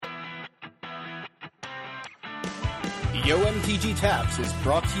Yo MTG Taps is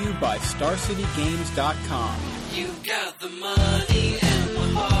brought to you by StarCityGames.com. You got the money and the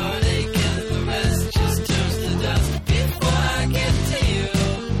heartache and the rest just turns to dust before I get to you.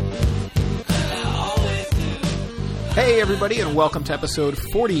 And I always do. Hey everybody, and welcome to episode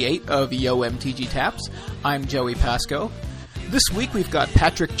 48 of Yo MTG Taps. I'm Joey Pasco. This week we've got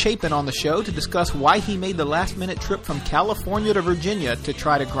Patrick Chapin on the show to discuss why he made the last-minute trip from California to Virginia to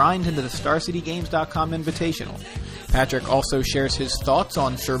try to grind into the StarCityGames.com Invitational. Patrick also shares his thoughts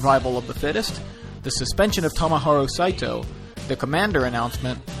on survival of the fittest, the suspension of Tomoharu Saito, the Commander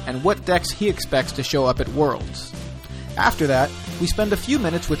announcement, and what decks he expects to show up at Worlds. After that, we spend a few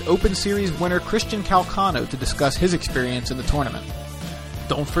minutes with Open Series winner Christian Calcano to discuss his experience in the tournament.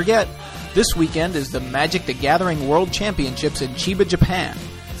 Don't forget, this weekend is the Magic the Gathering World Championships in Chiba, Japan.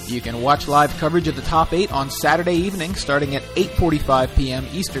 You can watch live coverage of the top 8 on Saturday evening starting at 8:45 p.m.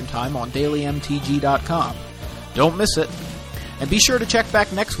 Eastern Time on dailymtg.com. Don't miss it. And be sure to check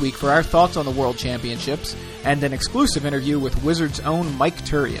back next week for our thoughts on the World Championships and an exclusive interview with Wizards' own Mike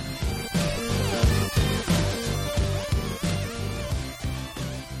Turian.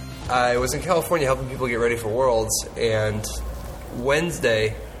 I was in California helping people get ready for Worlds, and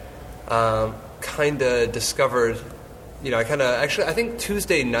Wednesday kind of discovered, I think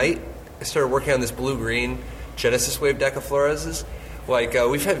Tuesday night I started working on this blue-green Genesis Wave deck of Flores's. We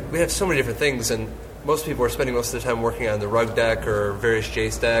have so many different things, and most people are spending most of their time working on the Rug deck or various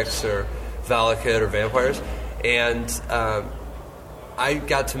Jace decks or Valakut or Vampires. And I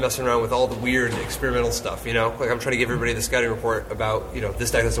got to messing around with all the weird experimental stuff, I'm trying to give everybody the scouting report about,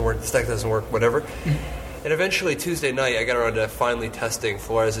 this deck doesn't work, this deck doesn't work, whatever. And eventually Tuesday night I got around to finally testing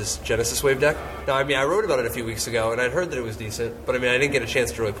Flores' Genesis Wave deck. Now, I wrote about it a few weeks ago, and I'd heard that it was decent, but I didn't get a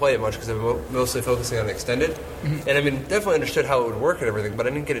chance to really play it much because I'm mostly focusing on Extended. Mm-hmm. And definitely understood how it would work and everything, but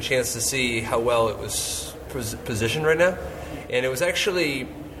I didn't get a chance to see how well it was positioned right now. And it was actually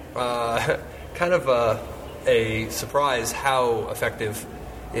kind of a surprise how effective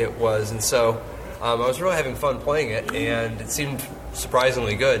it was. And so I was really having fun playing it, and it seemed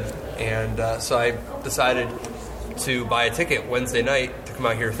surprisingly good. And so I decided to buy a ticket Wednesday night to come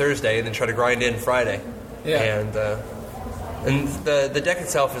out here Thursday and then try to grind in Friday. Yeah. And the deck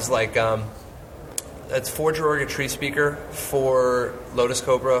itself is it's 4 Jorga Tree Speaker, 4 Lotus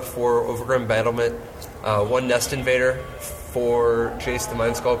Cobra, 4 Overgrown Battlement, 1 Nest Invader, 4 Jace the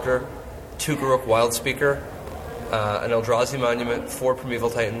Mind Sculptor, 2 Garruk Wild Speaker, an Eldrazi Monument, 4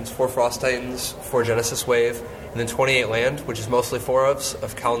 Primeval Titans, 4 Frost Titans, 4 Genesis Wave, and then 28 land, which is mostly 4-ofs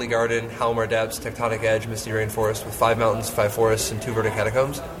of Colony Garden, Halmar Depths, Tectonic Edge, Misty Rainforest, with 5 mountains, 5 forests, and 2 verdant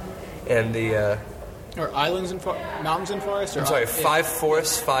catacombs. And the or islands and mountains and forests? Or 5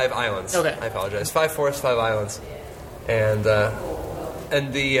 forests, 5 islands. Okay. I apologize. 5 forests, 5 islands. And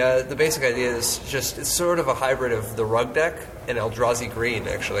the basic idea is just, it's sort of a hybrid of the Rug deck and Eldrazi Green,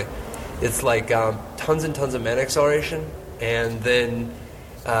 actually. It's tons and tons of mana acceleration, and then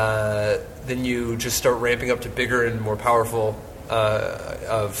you just start ramping up to bigger and more powerful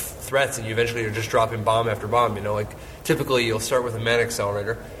of threats, and you eventually are just dropping bomb after bomb. Typically you'll start with a mana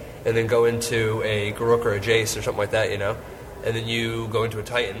accelerator, and then go into a Garruk or a Jace or something like that, and then you go into a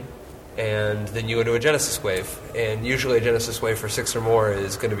Titan, and then you go into a Genesis Wave, and usually a Genesis Wave for 6 or more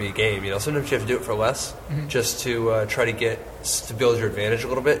is going to be a game. Sometimes you have to do it for less, just to try to build your advantage a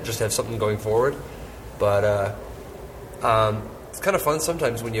little bit, just to have something going forward. But it's kind of fun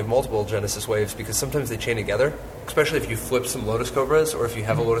sometimes when you have multiple Genesis Waves, because sometimes they chain together, especially if you flip some Lotus Cobras or if you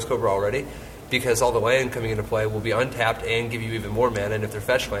have a Lotus Cobra already, because all the land coming into play will be untapped and give you even more mana, and if they're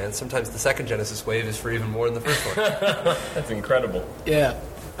fetch lands, sometimes the second Genesis Wave is for even more than the first one. That's incredible. Yeah.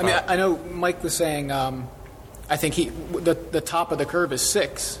 I know Mike was saying, I think the top of the curve is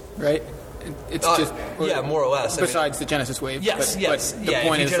 6, right? It's just more or less. Besides the Genesis Wave. Yes. But the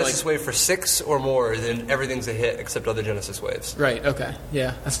point if you is Genesis Wave for 6 or more, then everything's a hit except other Genesis Waves. Right. Okay.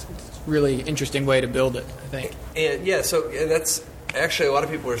 Yeah, that's a really interesting way to build it, I think. And that's actually, a lot of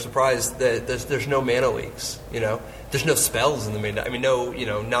people are surprised that there's no mana leaks. There's no spells in the main deck. no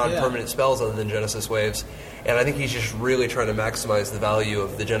non-permanent spells other than Genesis Waves. And I think he's just really trying to maximize the value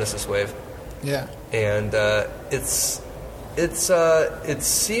of the Genesis Wave. Yeah. And it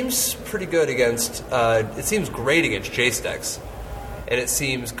seems pretty good against. It seems great against Jace decks, and it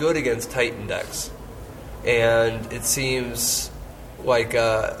seems good against Titan decks, and it seems like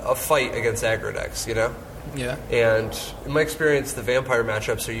a fight against aggro decks. Yeah. And in my experience, the Vampire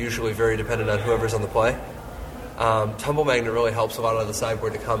matchups are usually very dependent on whoever's on the play. Tumble Magnet really helps a lot on the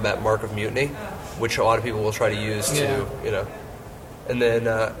sideboard to combat Mark of Mutiny, which a lot of people will try to use to. And then,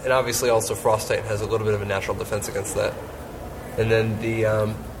 and obviously also Frost Titan has a little bit of a natural defense against that. And then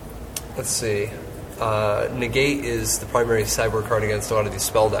the, let's see, Negate is the primary sideboard card against a lot of these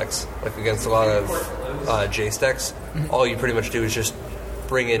spell decks, like against a lot of Jace decks. All you pretty much do is just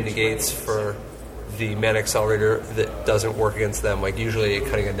bring in Negates for the Mana Accelerator that doesn't work against them, like usually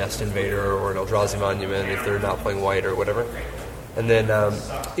cutting a Nest Invader or an Eldrazi Monument if they're not playing white or whatever. And then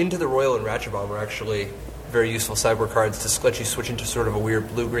Into the Royal and Ratchet Bomb are actually very useful sideboard cards to let you switch into sort of a weird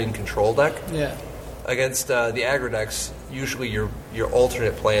blue-green control deck. Yeah. Against the aggro decks, usually your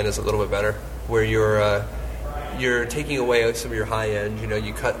alternate plan is a little bit better, where you're taking away some of your high end. You know,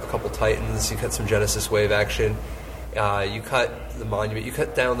 you cut a couple Titans, you cut some Genesis Wave action, you cut the Monument, you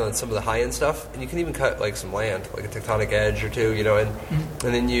cut down on some of the high end stuff, and you can even cut like some land, like a Tectonic Edge or two. You know, and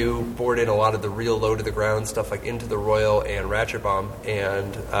then you board in a lot of the real low to the ground stuff, like Into the Royal and Ratchet Bomb,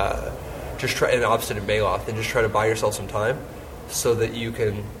 and just try an Obstinate Baloth, and just try to buy yourself some time so that you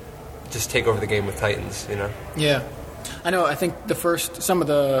can just take over the game with Titans. You know. Yeah. I know. I think some of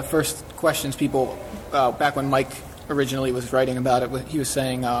the first questions people, back when Mike originally was writing about it, he was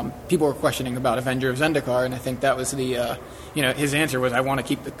saying people were questioning about Avenger of Zendikar, and I think that was the, his answer was, I want to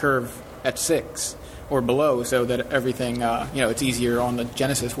keep the curve at 6 or below so that everything, it's easier on the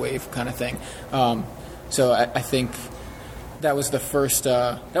Genesis Wave kind of thing. So I think that was the first,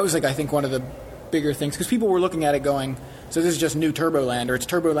 that was like, I think one of the bigger things, because people were looking at it going, so this is just new Turboland, or it's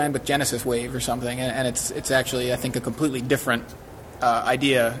Turboland with Genesis Wave or something, and it's actually, I think, a completely different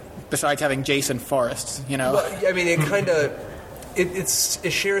idea, besides having Jason Forests, you know? Well, I mean, it kind of,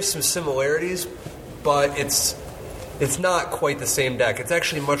 it shares some similarities, but it's not quite the same deck. It's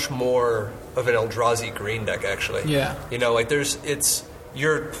actually much more of an Eldrazi green deck, actually. Yeah. You know, like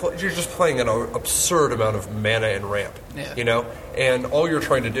you're just playing an absurd amount of mana and ramp. Yeah. You know, and all you're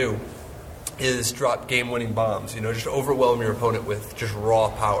trying to do is drop game-winning bombs, you know, just overwhelm your opponent with just raw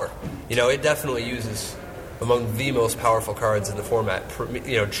power. You know, it definitely uses among the most powerful cards in the format.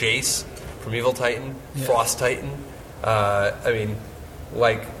 Jace, Primeval Titan, Frost Titan. I mean,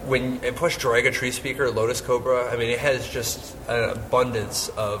 like, when it pushed Draga Tree Speaker, Lotus Cobra, I mean, it has just an abundance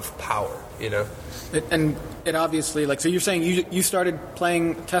of power, you know? And it obviously, like, so you're saying you started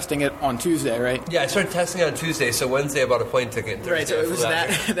testing it on Tuesday, right? Yeah, I started testing it on Tuesday, so Wednesday I bought a plane ticket. And right, so it was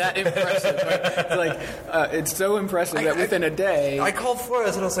that impressive. Right? Like, it's so impressive that within a day... I called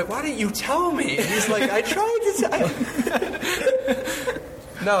Flores and I was like, why didn't you tell me? And he's like, I tried to...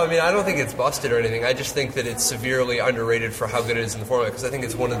 No, I mean, I don't think it's busted or anything. I just think that it's severely underrated for how good it is in the format, because I think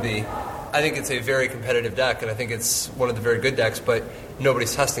it's a very competitive deck, and I think it's one of the very good decks, but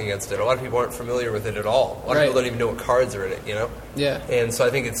nobody's testing against it. A lot of people aren't familiar with it at all. A lot of people don't even know what cards are in it, you know? Yeah. And so I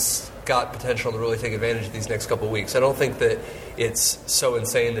think it's got potential to really take advantage of these next couple of weeks. I don't think that it's so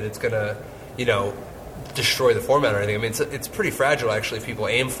insane that it's going to, destroy the format or anything. I mean, it's pretty fragile, actually, if people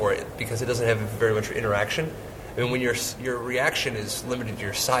aim for it, because it doesn't have very much interaction. I mean, when your reaction is limited to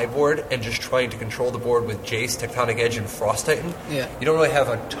your sideboard and just trying to control the board with Jace, Tectonic Edge, and Frost Titan, you don't really have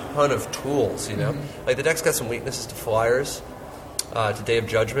a ton of tools, you know? Mm-hmm. Like, the deck's got some weaknesses to Flyers, to Day of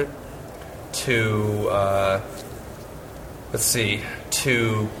Judgment, to,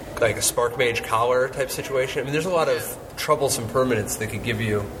 to, like, a Spark Mage Collar type situation. I mean, there's a lot of troublesome permanents that could give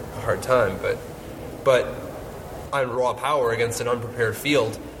you a hard time, but on raw power against an unprepared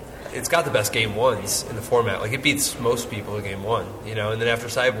field, it's got the best game ones in the format. Like, it beats most people in game one, you know, and then after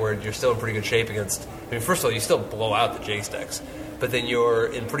sideboard, you're still in pretty good shape against... I mean, first of all, you still blow out the Jace decks, but then you're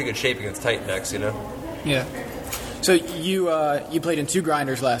in pretty good shape against Titan decks, you know? Yeah. So you played in 2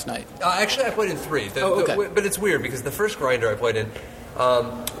 grinders last night? Actually, I played in 3. Okay. But it's weird, because the first grinder I played in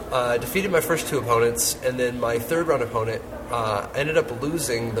defeated my first 2 opponents, and then my third round opponent ended up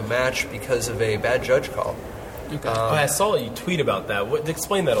losing the match because of a bad judge call. Okay. I saw you tweet about that.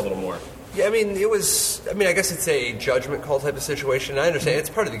 Explain that a little more. Yeah, I mean, I guess it's a judgment call type of situation. I understand. It's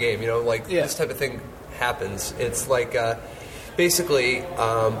part of the game, you know, like, this type of thing happens. It's like, basically,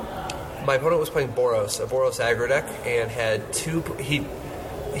 my opponent was playing Boros, a Boros aggro deck, and had 2, he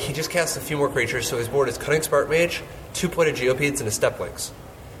just cast a few more creatures, so his board is Cunning Spark Mage, 2-pointed Geopedes, and a Step Links.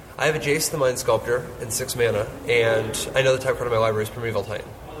 I have a Jace the Mind Sculptor and 6 mana, and I know the top card of my library is Primeval Titan.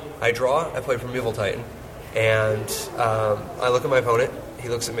 I draw, I play Primeval Titan. And I look at my opponent, he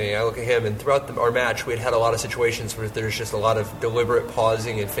looks at me, I look at him, and throughout our match, we had a lot of situations where there's just a lot of deliberate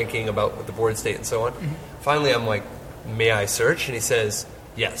pausing and thinking about the board state and so on. Mm-hmm. Finally, I'm like, may I search? And he says,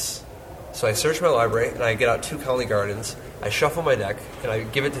 yes. So I search my library, and I get out 2 Colony Gardens, I shuffle my deck, and I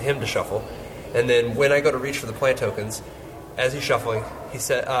give it to him to shuffle. And then when I go to reach for the plant tokens, as he's shuffling, he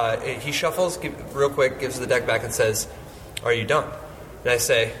shuffles real quick, gives the deck back, and says, are you done? And I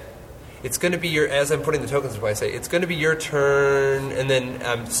say... It's going to be as I'm putting the tokens away, I say, it's going to be your turn, and then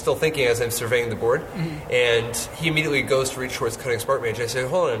I'm still thinking as I'm surveying the board, and he immediately goes to reach towards Cutting Spark Mage. I say,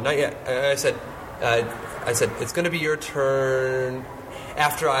 hold on, not yet. And I said, I said, it's going to be your turn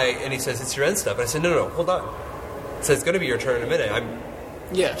and he says, it's your end step. And I said, no, hold on. He said, it's going to be your turn in a minute.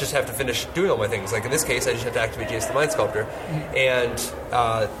 Just have to finish doing all my things. Like in this case, I just have to activate Jace the Mind Sculptor. And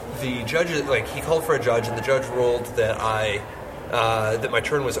the judge, he called for a judge, and the judge ruled that that my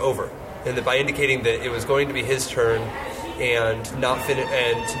turn was over, and that by indicating that it was going to be his turn and not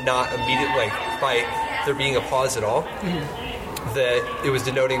immediately, by there being a pause at all, that it was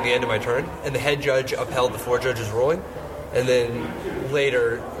denoting the end of my turn. And the head judge upheld the 4 judges' ruling. And then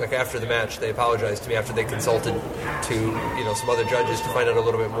later, after the match, they apologized to me after they consulted to some other judges to find out a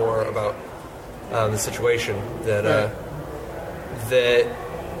little bit more about the situation. That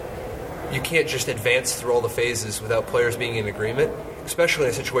you can't just advance through all the phases without players being in agreement, especially in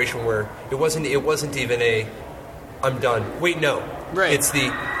a situation where it wasn't even a I'm done. Wait, no. Right. It's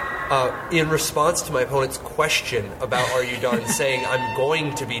the in response to my opponent's question about are you done, saying I'm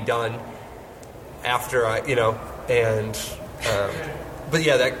going to be done after and but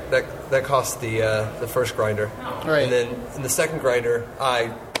yeah, that cost the first grinder. Right. And then in the second grinder,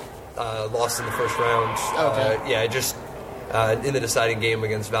 I lost in the first round. Okay. I just in the deciding game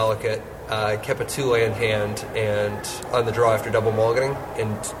against Valakut, kept a 2-land hand and on the draw after double mulliganing,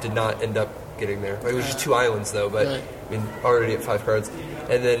 and did not end up getting there. It was just 2 islands though, but right. Already at 5 cards.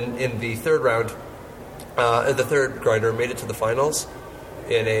 And then in the third round, the third grinder made it to the finals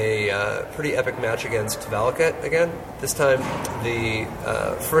in a pretty epic match against Valakut again. This time, the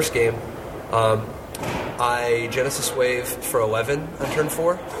first game, I Genesis Wave for 11 on turn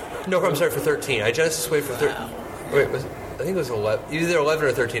 4. No, I'm sorry, for 13. I Genesis Wave for 13. Wait, I think it was 11. Either 11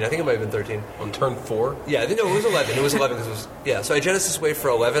 or 13. I think it might have been 13. On turn 4? Yeah, it was 11. It was 11 because it was... Yeah, so I Genesis Wave for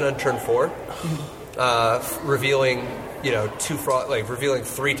 11 on turn 4, revealing, revealing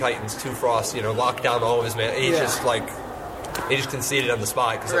 3 Titans, 2 Frosts, locked down all of his mana. He's just he just conceded on the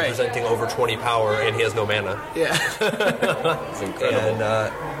spot because I'm presenting over 20 power and he has no mana. Yeah. It's incredible.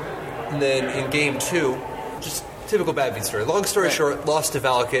 And then in game 2, just typical bad beat story. Long story short, lost to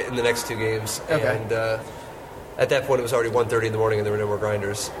Valakut in the next 2 games. Okay. And at that point, it was already 1:30 in the morning and there were no more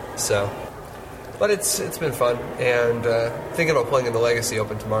grinders. So, but it's been fun. And thinking about playing in the Legacy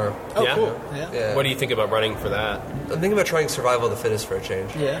Open tomorrow. Oh, Yeah? cool. Yeah. What do you think about running for that? I'm thinking about trying Survival of the Fittest for a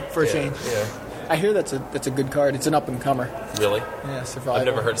change. Yeah, for a change. Yeah. I hear that's a good card. It's an up and comer. Really? Yeah, survival. I've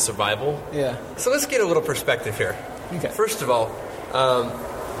never heard survival. Yeah. So let's get a little perspective here. Okay. First of all,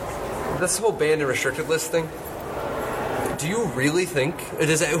 this whole banned and restricted list thing, do you really think...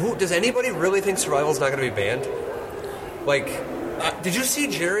 Does anybody really think Survival's not going to be banned? Did you see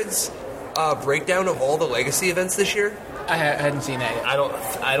Jared's breakdown of all the Legacy events this year? I hadn't seen that yet.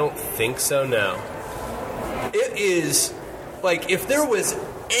 I don't think so, no. It is, if there was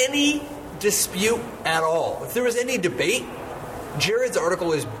any dispute at all, if there was any debate, Jared's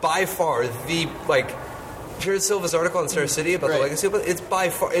article is by far the, Jared Silva's article on Star City about the Legacy Open, it's by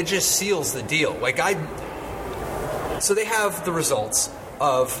far, it just seals the deal. So they have the results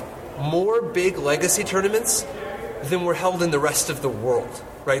of more big Legacy tournaments than were held in the rest of the world,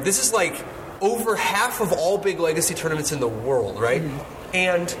 right? This is over half of all big Legacy tournaments in the world, right? Mm-hmm.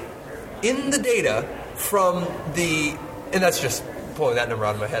 And in the data from and that's just pulling that number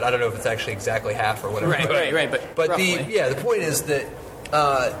out of my head. I don't know if it's actually exactly half or whatever. Right. But roughly. The point is that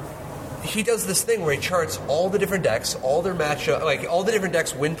he does this thing where he charts all the different decks, all their matchup, all the different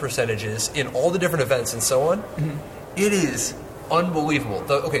decks' win percentages in all the different events and so on. Mm-hmm. It is unbelievable.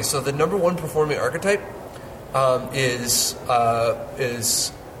 So the number 1 performing archetype is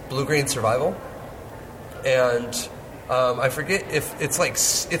Blue-Green Survival, and I forget if it's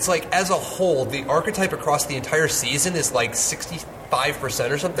as a whole the archetype across the entire season is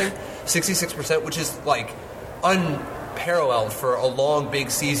 65% or something, 66%, which is unparalleled for a long big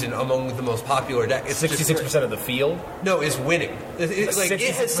season among the most popular decks. 66% of the field? No, is winning. It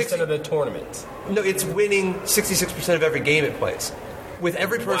 66% of the tournament. No, it's winning 66% of every game it plays. With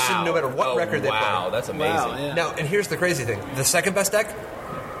every person, no matter what record they play. Wow, that's amazing. Wow, yeah. Now, and here's the crazy thing. The second best deck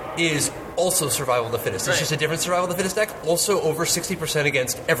is also Survival of the Fittest. It's just a different Survival of the Fittest deck, also over 60%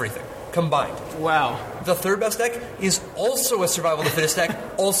 against everything, combined. Wow. The third best deck is also a Survival of the Fittest deck,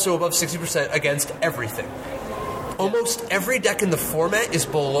 also above 60% against everything. Almost every deck in the format is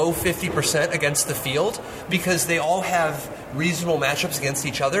below 50% against the field because they all have reasonable matchups against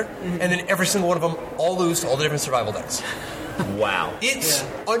each other, and then every single one of them all lose to all the different survival decks. Wow. It's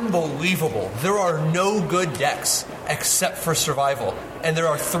unbelievable. There are no good decks except for survival. And there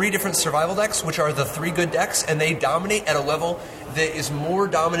are 3 different survival decks, which are the 3 good decks, and they dominate at a level that is more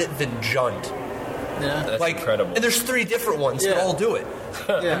dominant than Jund. Yeah. That's incredible. And there's 3 different ones that all do it.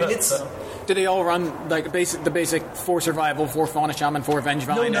 Yeah. I mean, it's Do they all run like the basic 4 survival, 4 fauna shaman, 4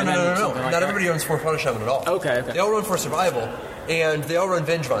 vengevine? No. and then something like Not that? everybody runs 4 Fauna Shaman at all. Okay. They all run 4 survival, and they all run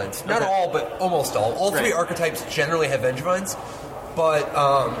Vengevines. Not Okay. all, but almost all. All 3 Right. archetypes generally have Vengevines, but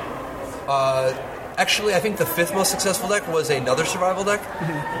actually, I think the 5th most successful deck was another survival deck,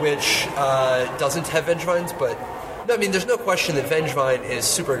 which doesn't have Vengevines, but no, I mean, there's no question that Vengevine is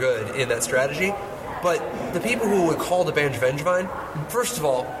super good in that strategy, but the people who would call to ban Vengevine, first of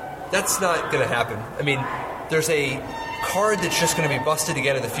all, that's not going to happen. I mean, there's a card that's just going to be busted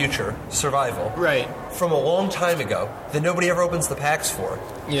again in the future, Survival, Right. from a long time ago that nobody ever opens the packs for,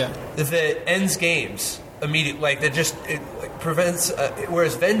 Yeah. that ends games immediately, like that just prevents.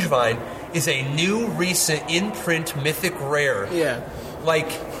 Whereas Vengevine is a new, recent, in-print mythic rare. Yeah. Like,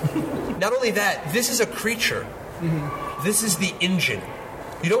 not only that, this is a creature. This is the engine.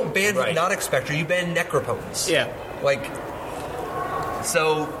 You don't ban Right. Hypnotic Spectre, you ban Necropotence. Yeah. Like,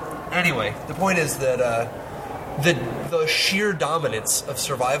 so, anyway, the point is that the sheer dominance of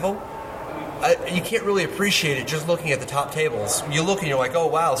Survival, you can't really appreciate it just looking at the top tables. You look and you're like, oh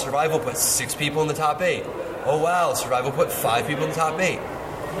wow, Survival put 6 people in the top 8. Oh wow, Survival put 5 people in the top 8.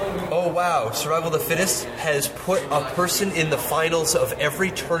 Oh wow, Survival of the Fittest has put a person in the finals of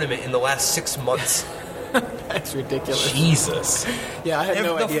every tournament in the last 6 months. That's ridiculous. Jesus. Yeah, I had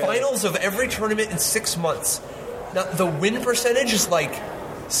no The idea. finals of every tournament in 6 months. Now, the win percentage is like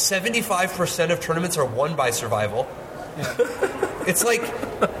 75% of tournaments are won by Survival. It's like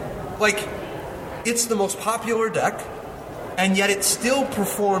it's the most popular deck, and yet it still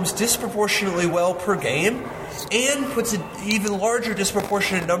performs disproportionately well per game, and puts an even larger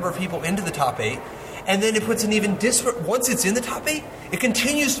disproportionate number of people into the top 8, and then it puts an even once it's in the top 8, it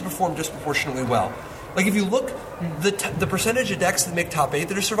continues to perform disproportionately well. Like if you look, the percentage of decks that make top 8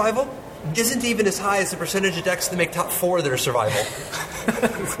 that are Survival isn't even as high as the percentage of decks that make top 4 that are Survival.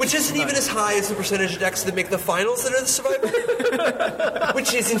 Which isn't even as high as the percentage of decks that make the finals that are the Survival.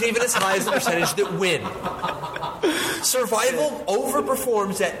 Which isn't even as high as the percentage that win. Survival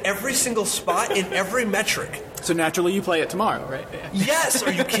overperforms at every single spot in every metric. So naturally, you play it tomorrow, right? Yeah. Yes,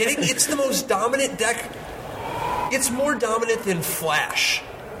 are you kidding? It's the most dominant deck. It's more dominant than Flash.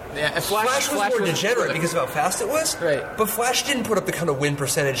 Yeah, and Flash was more degenerate because of how fast it was. Right. But Flash didn't put up the kind of win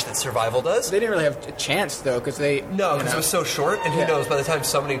percentage that Survival does. They didn't really have a chance though, because they No, because it was so short, and who Yeah. knows? By the time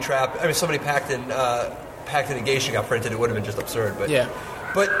Summoning Trap, somebody packed in Negation got printed, it would have been just absurd. But Yeah.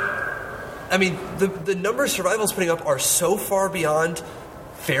 but I mean, the numbers Survival's putting up are so far beyond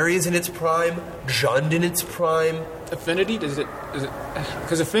Fairies in its prime, Jund in its prime. Affinity is it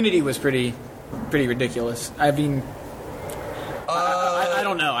because Affinity was pretty ridiculous. I mean, I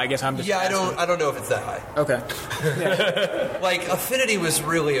don't know. I guess I'm just Yeah, asking. I don't know if it's that high. Okay. Like Affinity was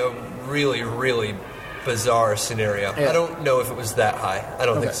really a really bizarre scenario. Yeah. I don't know if it was that high. I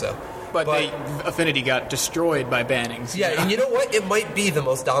don't think so. But Affinity got destroyed by bannings. Yeah, and you know what? It might be the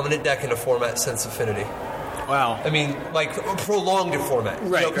most dominant deck in a format since Affinity. Wow. I mean, like, a prolonged format.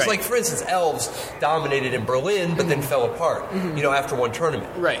 Right, Because, right. like, for instance, Elves dominated in Berlin, but then fell apart, after one tournament.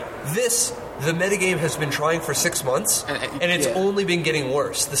 Right. The metagame has been trying for 6 months, and it's yeah. only been getting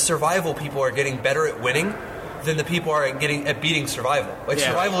worse. The Survival people are getting better at winning than the people are at beating Survival. Like, Yeah.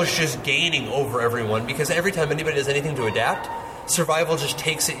 Survival is just gaining over everyone, because every time anybody does anything to adapt, Survival just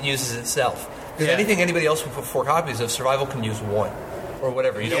takes it and uses it itself. Because Yeah. anything anybody else would put 4 copies of, Survival can use 1. Or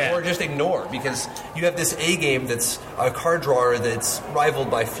whatever, Yeah. or just ignore, because you have this A game that's a card drawer that's rivaled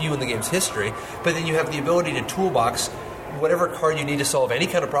by few in the game's history, but then you have the ability to toolbox whatever card you need to solve any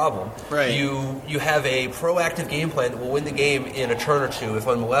kind of problem. Right. You have a proactive game plan that will win the game in a turn or two if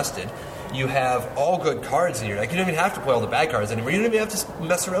unmolested. You have all good cards in your deck. You don't even have to play all the bad cards anymore. You don't even have to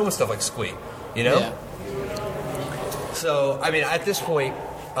mess around with stuff like Squee, Yeah. So, I mean, at this point,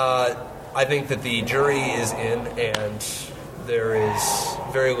 I think that the jury is in, and there is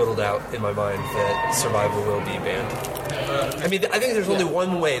very little doubt in my mind that Survival will be banned. I mean, I think there's only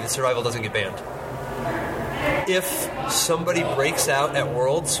one way that Survival doesn't get banned. If somebody breaks out at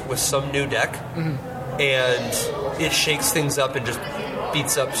Worlds with some new deck, and it shakes things up and just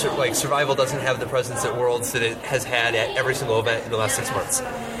beats up, like, Survival doesn't have the presence at Worlds that it has had at every single event in the last 6 months.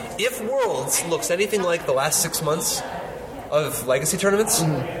 If Worlds looks anything like the last 6 months of Legacy tournaments,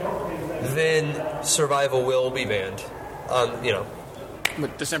 then Survival will be banned.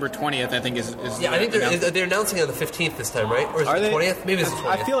 But December 20th, I think is Yeah, I think announced. they're announcing it on the 15th this time, right? Or is Are it the they? 20th? Maybe it's the 20th.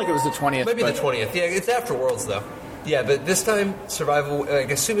 I feel like it was the 20th. Maybe but the 20th. Yeah, it's after Worlds, though. Yeah, but this time, Survival, like,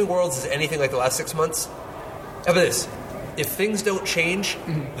 assuming Worlds is anything like the last 6 months, how about this? If things don't change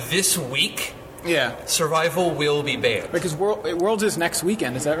this week, Yeah. Survival will be banned. Because Worlds is next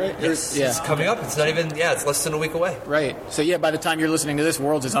weekend, is that right? It's coming up. It's not even. Yeah, it's less than a week away. Right. So yeah, by the time you're listening to this,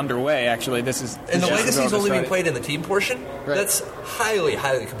 Worlds is underway. Actually, this is. And the Legacy is only being Friday. played in the team portion. Right. That's highly,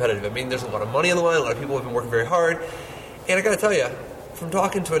 highly competitive. I mean, there's a lot of money on the line. A lot of people have been working very hard. And I got to tell you, from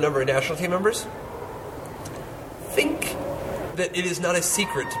talking to a number of national team members, think that it is not a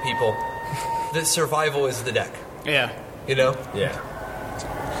secret to people that survival is the deck. Yeah. You know? Yeah.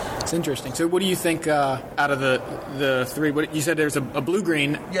 It's interesting. So, what do you think out of the three? What you said there's a blue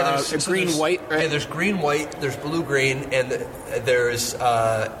green, there's green white, right? Yeah, there's green white, there's blue green, and there's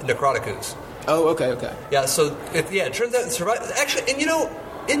necrotic ooze. Oh, okay. Yeah, so it turns out survival actually,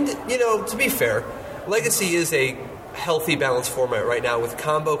 and to be fair, Legacy is a healthy, balanced format right now with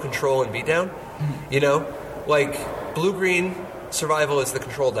combo, control, and beatdown. Like blue green survival is the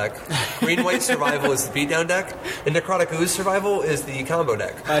control deck, green white survival is the beatdown deck, and necrotic ooze survival is the combo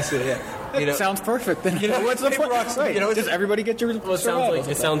deck. I see. Yeah. Sounds perfect. Then what's the paper point? rocks, Right. Does everybody get your? Well,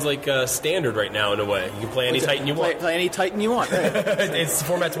 it sounds like standard right now in a way. You can play any Titan you want. Play any Titan you want. Right. It's the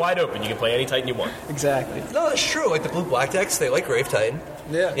format's wide open. You can play any Titan you want. Exactly. No, that's true. Like the blue-black decks, they like Grave Titan.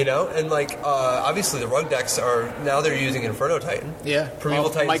 Yeah. And like obviously the Rug decks they're using Inferno Titan. Yeah.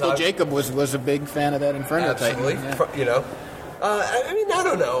 Primeval Titans. Michael Jacob was a big fan of that Inferno absolutely. Titan. Yeah. I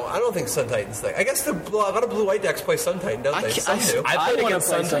don't know. I don't think Sun Titan's thing. I guess a lot of blue-white decks play Sun Titan, don't they? Some do. I played wanna against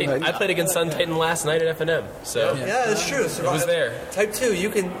play Sun Titan. Titan. I played against Sun Titan last night at FNM. So Yeah, that's true. So it was there. Type 2, you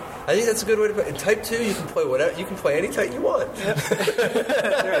can. I think that's a good way to play. In Type 2, you can play whatever. You can play any Titan you want.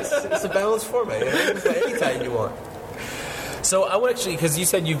 It's a balanced format. You can play any Titan you want. So I would actually, because you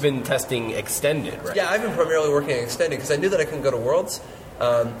said you've been testing extended, right? Yeah, I've been primarily working on extended because I knew that I couldn't go to Worlds.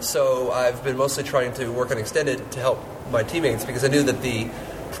 So I've been mostly trying to work on extended to help my teammates because I knew that the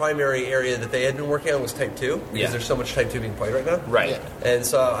primary area that they had been working on was Type 2 because there's so much Type 2 being played right now. Right. Yeah. And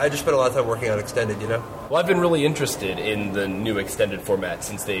so I just spent a lot of time working on extended, Well, I've been really interested in the new extended format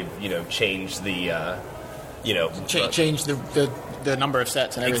since they've, changed the, Change the number of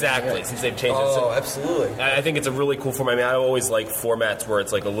sets and everything. exactly, Yeah. since they've changed it. Oh, So absolutely. I think it's a really cool format. I mean, I always like formats where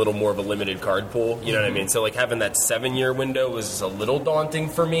it's like a little more of a limited card pool. You know what I mean? So like having that 7-year window was a little daunting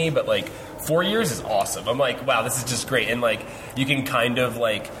for me, but like 4 years is awesome. I'm like, wow, this is just great. And like you can kind of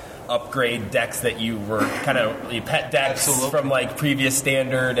like upgrade decks that you were kind of pet decks Absolutely. from like previous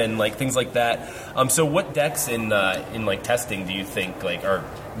standard and like things like that. So what decks in like testing do you think like are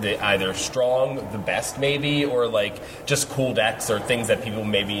either strong, the best maybe, or like just cool decks or things that people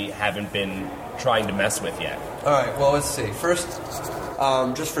maybe haven't been trying to mess with yet? All right, well, let's see. First,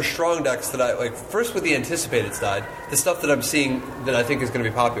 just for strong decks that I like, first with the anticipated side, the stuff that I'm seeing that I think is going to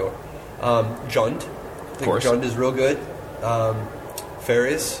be popular. Jund. I think course. Jund is real good.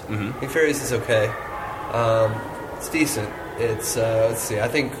 Fairies. I think Fairies is okay. It's decent. It's, let's see, I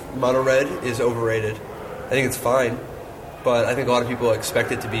think Mono Red is overrated. I think it's fine, but I think a lot of people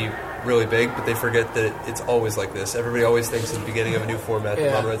expect it to be really big, but they forget that it's always like this. Everybody always thinks at the beginning of a new format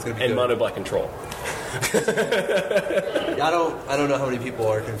that Mono Red's going to be And good. Mono Black Control. I don't know how many people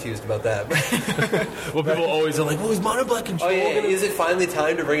are confused about that. Well, people always are like, "Oh, is Mono Black Control?" Oh yeah, gonna-" is it finally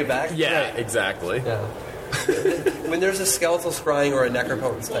time to bring it back? Yeah, exactly. Yeah. When there's a skeletal scrying or a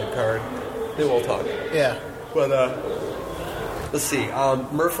necropotence type card, then we'll talk. Yeah. But let's see.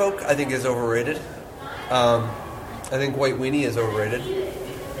 Merfolk I think is overrated. I think White Weenie is overrated.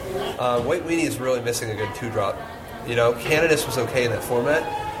 White Weenie is really missing a good 2-drop. Canonus was okay in that format,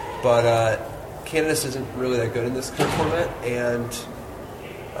 but Canonus isn't really that good in this current format, and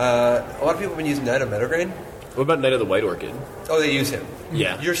a lot of people have been using Knight of Metagrain. What about Knight of the White Orchid? Oh, they use him.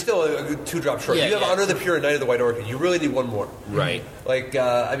 Yeah. You're still a good 2-drop short. Yeah, You have yeah. Honor the Pure and Knight of the White Orchid. You really need one more. Right. Like,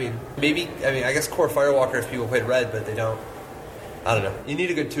 I guess Core Firewalker if people played red, but they don't. I don't know. You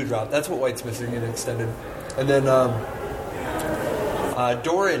need a good 2-drop. That's what White's missing in Extended. And then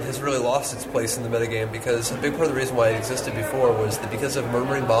Doran has really lost its place in the metagame because a big part of the reason why it existed before was that because of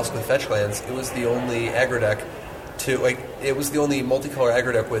Murmuring Bosk with fetch lands, it was the only aggro deck it was the only multicolor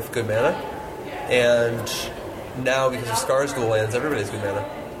aggro deck with good mana. And now, because of Scar's dual lands, everybody's good mana.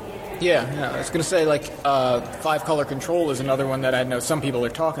 Yeah, I was going to say, 5-color control is another one that I know some people are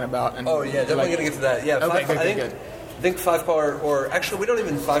talking about. And Oh, yeah, definitely going to get to that. Yeah, Okay, I think 5-color, or actually, we don't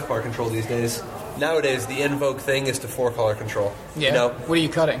even 5-color control these days. Nowadays, the Invoke thing is to 4-color control. Yeah. What are you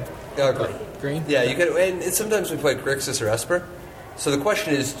cutting? Green. Green? Yeah, you can, and sometimes we play Grixis or Esper. So the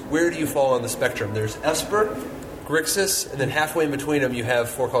question is, where do you fall on the spectrum? There's Esper, Grixis, and then halfway in between them, you have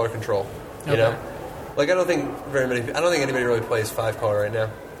 4-color control. You know, I don't think anybody really plays 5-color right now.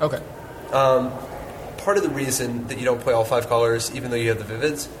 Okay. Part of the reason that you don't play all 5 colors, even though you have the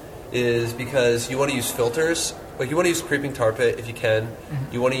Vivids, is because you want to use filters Like, you want to use Creeping Tar Pit if you can.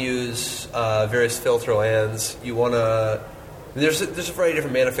 Mm-hmm. You want to use various filter lands. You want to... There's a variety of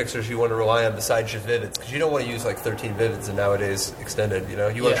different mana fixers you want to rely on besides just Vivids, because you don't want to use, like, 13 Vivids in nowadays extended, you know?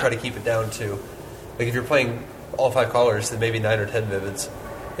 You want to try to keep it down to... Like, if you're playing all 5 colors, then maybe 9 or 10 Vivids.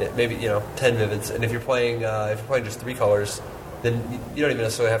 Maybe, 10 Vivids. And if you're playing just 3 colors, then you don't even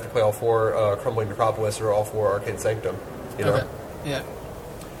necessarily have to play all 4 Crumbling Necropolis or all 4 Arcane Sanctum, you know? Okay. Yeah.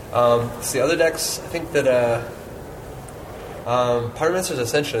 So the other decks, I think that Pyromancer's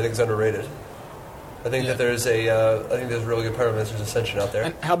Ascension, I think, is underrated. I think that there's really good Pyromancer's Ascension out there.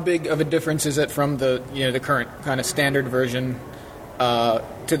 And how big of a difference is it from the current kind of standard version to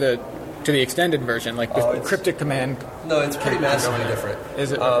the extended version, like the Cryptic Command? No, it's pretty massively different.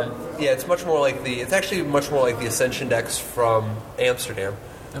 Is it? Yeah, it's much more like it's actually much more like the Ascension decks from Amsterdam.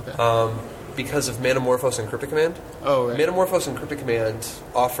 Okay. Because of Manamorphose and Cryptic Command. Oh, right. Manamorphose and Cryptic Command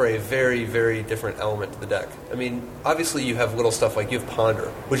offer a very, very different element to the deck. I mean, obviously you have little stuff like you have Ponder,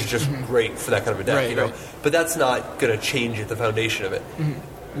 which is just great for that kind of a deck, Right, right. But that's not going to change the foundation of it.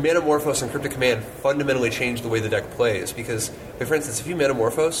 Manamorphose and Cryptic Command fundamentally change the way the deck plays because, like, for instance, if you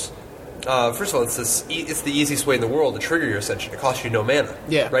Manamorphose, first of all, it's the easiest way in the world to trigger your Ascension. It costs you no mana.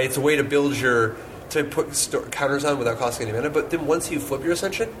 Yeah. Right? It's a way to build to put counters on without costing any mana. But then once you flip your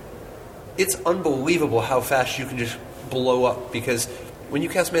Ascension, it's unbelievable how fast you can just blow up, because when you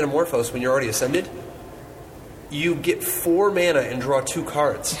cast Manamorphose, when you're already ascended, you get 4 mana and draw 2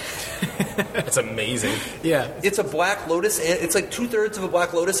 cards. That's amazing. Yeah. It's a Black Lotus, and it's like 2/3 of a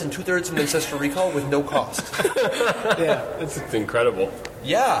Black Lotus and 2/3 of an Ancestral Recall with no cost. Yeah. It's incredible.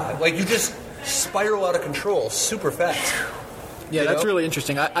 Yeah, like you just spiral out of control super fast. Yeah, You that's know? really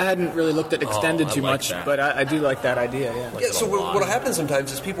interesting. I hadn't really looked at extended I too like much, that. but I do like that idea. Yeah. Yeah, so what'll happen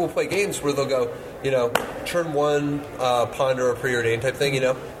sometimes is people will play games where they'll go, turn 1, Ponder or Preordain type thing,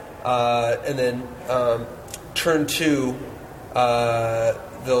 and then turn 2,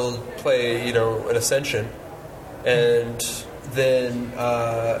 they'll play, an Ascension, and then,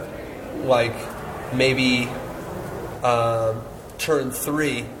 maybe turn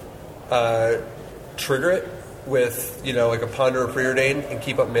 3, trigger it with, like a Ponder or Preordain and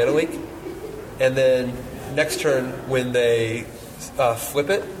keep up Mana Leak. And then next turn, when they flip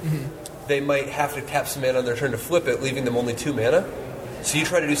it, they might have to tap some mana on their turn to flip it, leaving them only 2 mana. So you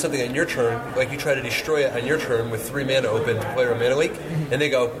try to do something on your turn, like you try to destroy it on your turn with 3 mana open to play a Mana Leak, and they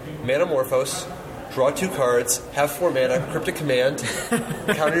go Manamorphose, draw 2 cards, have 4 mana, Cryptic Command,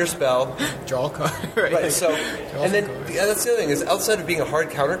 counter your spell. Draw a card. Right, so, and then that's the other thing, is outside of being a hard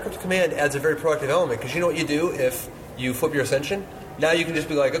counter, Cryptic Command adds a very proactive element, because you know what you do if you flip your Ascension? Now you can just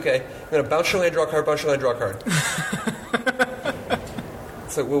be like, okay, I'm going to bounce your land, draw a card, bounce your land, draw a card.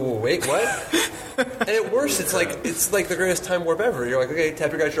 It's like, whoa, wait, what? And at worst, it's like the greatest time warp ever. You're like, okay,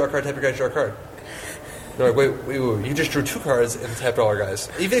 tap your guys, draw a card, tap your guys, draw a card. They're like, wait, you just drew 2 cards and tapped all our guys.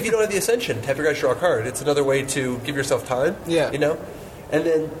 Even if you don't have the Ascension, tap your guys, draw a card. It's another way to give yourself time. Yeah. And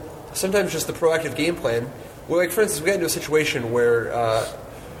then sometimes just the proactive game plan. Well, like, for instance, we got into a situation where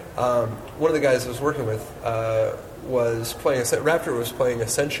one of the guys I was working with was playing Raptor was playing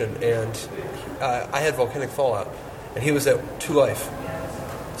Ascension, and I had Volcanic Fallout, and he was at 2 life.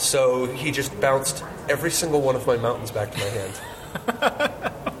 So he just bounced every single one of my mountains back to my hand.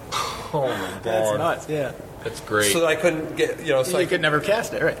 Oh my god. That's nuts, yeah. That's great. So that I couldn't get, So you could never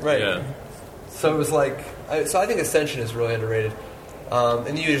cast it, right? Right. Yeah. So it was like, so I think Ascension is really underrated.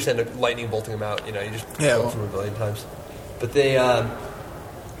 And you just end up lightning bolting them out, you just bolt them a billion times. But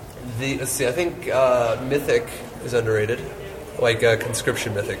let's see, I think Mythic is underrated. Like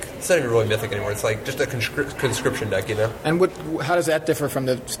Conscription Mythic. It's not even really Mythic anymore. It's like just a Conscription deck, And how does that differ from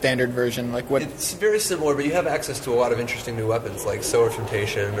the standard version? Like what? It's very similar, but you have access to a lot of interesting new weapons, like Solar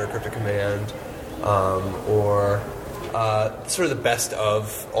Temptation or Cryptic Command, or sort of the best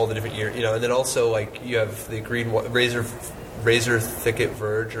of all the different years, And then also, like, you have the green Razor Thicket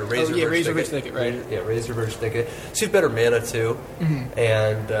Verge, or Razor Verge Thicket, right? Yeah, Razor Verge Thicket. So you have better mana too,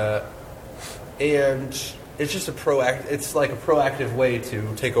 and it's just it's like a proactive way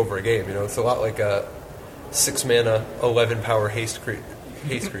to take over a game. It's a lot like a 6 mana, 11 power haste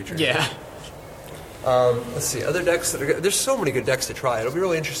creature. Yeah. Let's see, other decks there's so many good decks to try. It'll be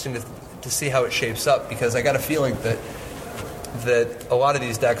really interesting to see how it shapes up, because I got a feeling that a lot of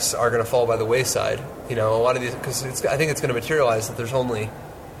these decks are going to fall by the wayside. A lot of these, because I think it's going to materialize that there's only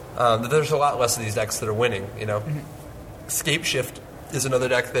that there's a lot less of these decks that are winning. Scape Shift is another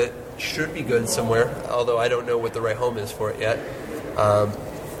deck that should be good somewhere, although I don't know what the right home is for it yet.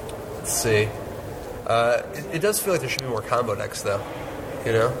 Let's see. It does feel like there should be more combo decks, though.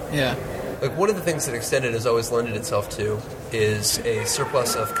 Yeah. like one of the things that Extended has always lended itself to is a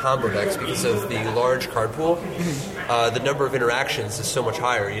surplus of combo decks because of the large card pool. The number of interactions is so much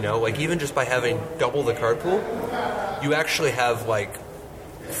higher, you know? Like, even just by having double the card pool, you actually have, like,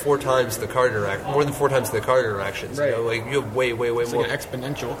 more than 4 times the card interactions. Right. You know? Like, you have way It's more. like an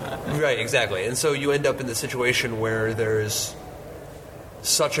exponential kind of thing. Right, exactly. And so you end up in the situation where there's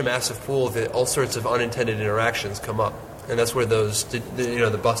such a massive pool that all sorts of unintended interactions come up. And that's where those,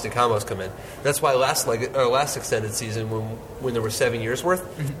 the busted combos come in. That's why last extended season, when there were 7 years worth,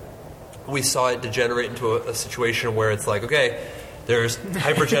 we saw it degenerate into a situation where it's like, okay, there's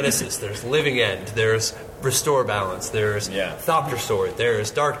Hypergenesis, there's Living End, there's Restore Balance, there's Thopter Sword, there's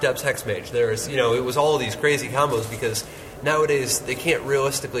Dark Depths Hexmage, there's, it was all of these crazy combos because nowadays they can't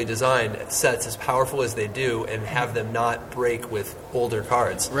realistically design sets as powerful as they do and have them not break with older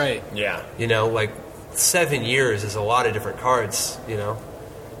cards. Right. Yeah. 7 years is a lot of different cards,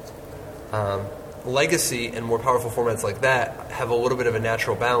 Legacy and more powerful formats like that have a little bit of a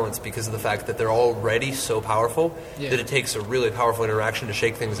natural balance because of the fact that they're already so powerful that it takes a really powerful interaction to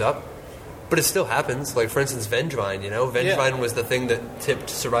shake things up. But it still happens. Like, for instance, Vengevine, Vengevine was the thing that tipped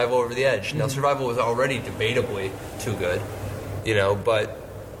Survival over the edge. Now, Survival was already debatably too good, but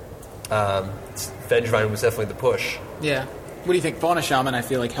Vengevine was definitely the push. Yeah. What do you think? Fauna Shaman, I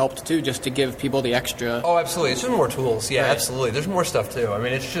feel like, helped, too, just to give people the extra... Oh, absolutely. It's just more tools. Yeah, Right. absolutely. There's more stuff, too. I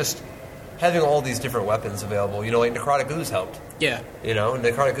mean, it's just having all these different weapons available. Like Necrotic Ooze helped. Yeah.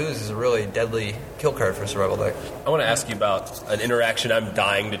 Necrotic Ooze is a really deadly kill card for a survival deck. I want to ask you about an interaction I'm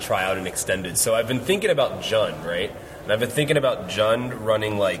dying to try out in Extended. So I've been thinking about Jund, right? And I've been thinking about Jund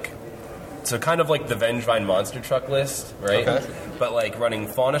running kind of like the Vengevine monster truck list, right? Okay. But running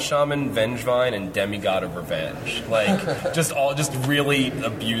Fauna Shaman, Vengevine, and Demigod of Revenge. Just really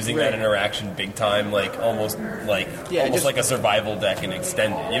abusing that interaction big time, almost like a survival deck in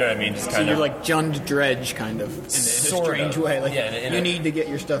Extended. You know what I mean? Just So kind you're of like Jund Dredge, kind of, in a Sort strange of. way. Like, Yeah, in you a- need to get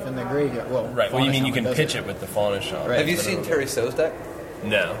your stuff in the graveyard. Well, right. Well, Fauna you mean you Shaman can does pitch it with the Fauna Shaman? Right. Have you seen Terry So's deck?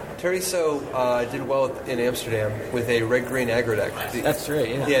 No. Terry So did well in Amsterdam with a red-green aggro deck. That's right,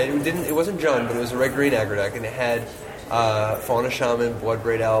 yeah. Yeah, it wasn't Jund, but it was a red-green aggro deck, and it had Fauna Shaman,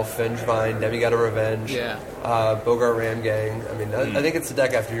 Bloodbraid Elf, Vengevine, Demigod of Revenge, Bogart Ram Gang. I mean, I think it's a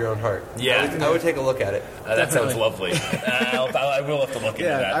deck after your own heart. Yeah. I would take a look at it. That sounds lovely. I will have to look into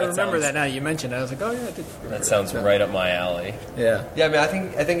Yeah, that. I remember sounds- that now you mentioned it. I was like, oh, yeah, I did. That sounds right up my alley. Yeah. Yeah, I mean,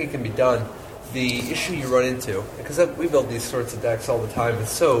 I think it can be done. The issue you run into, because we build these sorts of decks all the time,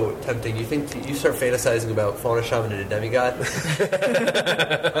 it's so tempting. You start fantasizing about Fauna Shaman and a Demigod.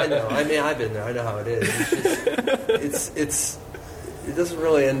 I know. I mean, I've been there. I know how it is. It doesn't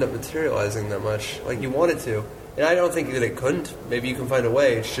really end up materializing that much like you want it to, and I don't think that it couldn't. Maybe you can find a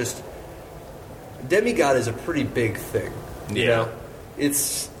way. It's just Demigod is a pretty big thing.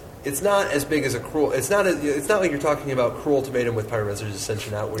 It's not as big as a cruel. It's not like you're talking about Cruel Ultimatum with Pyromancer's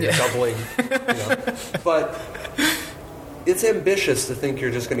Ascension out where you're doubling. But it's ambitious to think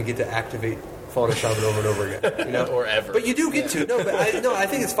you're just going to get to activate Fauna Shaman over and over again. Or ever. But you do get to. No, but I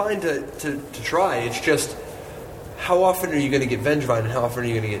think it's fine to try. It's just how often are you going to get Vengevine and how often are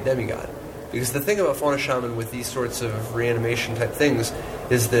you going to get Demigod? Because the thing about Fauna Shaman with these sorts of reanimation type things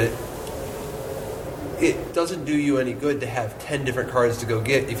is that it doesn't do you any good to have 10 different cards to go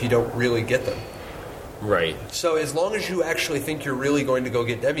get if you don't really get them. Right. So as long as you actually think you're really going to go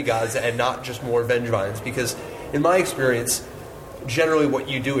get Demigods and not just more Vengevines, because in my experience, generally what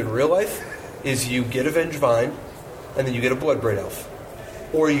you do in real life is you get a Vengevine and then you get a Bloodbraid Elf.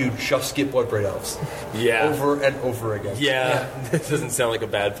 Or you just get Bloodbraid Elves. Yeah. Over and over again. Yeah. That doesn't sound like a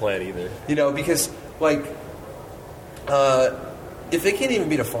bad plan either. Because, if they can't even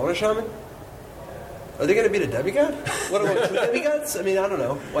beat a Fauna Shaman, are they going to beat a Demigod? What are 2 Demigods? I mean, I don't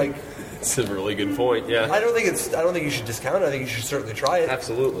know. It's a really good point, yeah. I don't think you should discount it. I think you should certainly try it.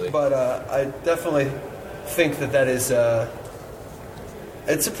 Absolutely. But I definitely think that is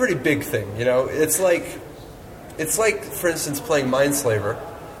it's a pretty big thing. It's like, for instance, playing Mindslaver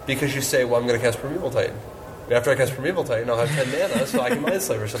because you say, well, I'm going to cast Primeval Titan. And after I cast Primeval Titan, I'll have 10 mana, so I can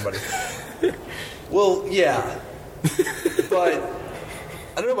Mindslaver somebody. Well, yeah. But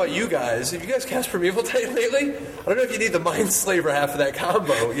I don't know about you guys. Have you guys cast Primeval Titan lately? I don't know if you need the Mindslaver half of that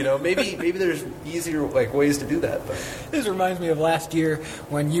combo. Maybe there's easier ways to do that. But This reminds me of last year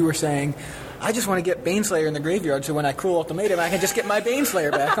when you were saying, I just want to get Baneslayer in the graveyard so when I Cruel Ultimatum, I can just get my Baneslayer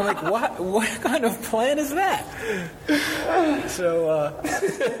back. I'm like, what kind of plan is that? So,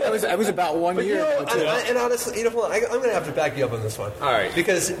 I was about 1 year. And honestly, hold on, I'm going to have to back you up on this one. All right.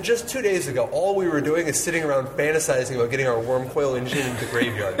 Because just 2 days ago, all we were doing is sitting around fantasizing about getting our Wormcoil engine into the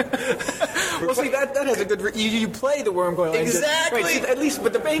graveyard. Well, see, that has a good... You play the Worm Coil engine. Exactly. Right, see, at least,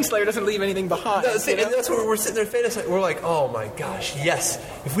 but the Baneslayer doesn't leave anything behind. No, see, you know? and that's what we're sitting there fantasizing. We're like, oh my gosh, yes.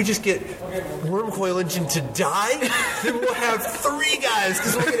 If we just get Worm Coil Engine to die, then we'll have 3 guys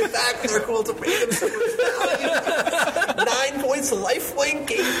because we'll get it back with our cool to pay them so much value. 9 points of life link,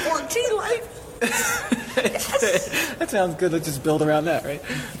 gain 14 life. That sounds good. Let's just build around that, right?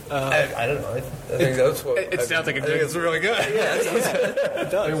 I don't know. I think that's what. It sounds like a I think good... it's really good. Yeah, it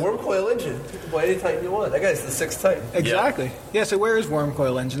It does. I mean, Worm Coil Engine. You can play any Titan you want. That guy's the 6th Titan. Exactly. Yeah. So where is Worm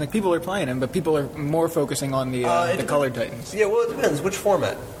Coil Engine? Like people are playing him, but people are more focusing on the colored Titans. Yeah, well, it depends. Which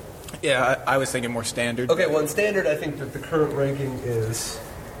format? Yeah, I was thinking more standard. Okay, well, in standard, I think that the current ranking is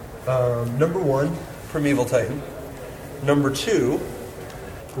number 1, Primeval Titan. Number 2,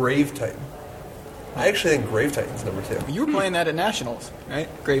 Grave Titan. I actually think Grave Titan's number 2. You were playing that at Nationals, right?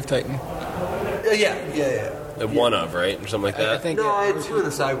 Grave Titan. Yeah. One of, right? Or something like that? I think. No, yeah, I had 2 in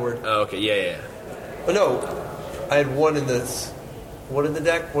the sideboard. Oh, okay. Yeah. Oh, no. I had 1 in this. 1 in the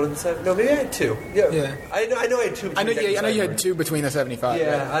deck, 1 in the sideboard. No, maybe I had 2. Yeah. I know I had 2. I know you had 2 between the 75.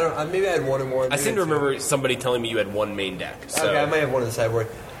 Yeah, right? I don't. Maybe I had 1 and 1. I seem to remember somebody telling me you had 1 main deck. So. Okay, I might have 1 in the sideboard.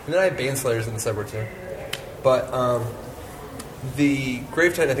 And then I had Baneslayers in the sideboard too. But the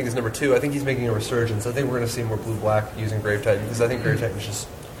Grave Titan I think is number 2. I think he's making a resurgence. I think we're going to see more blue-black using Grave Titan because I think Grave Titan is just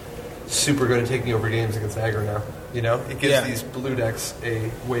super good at taking over games against aggro now. You know, it gives these blue decks a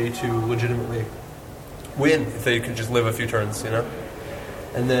way to legitimately win if they could just live a few turns. You know,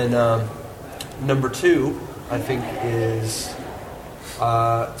 and then number 2 I think is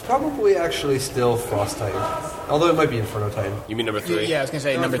it's probably actually still Frost Titan, although it might be Inferno Titan. You mean number 3? Yeah, I was gonna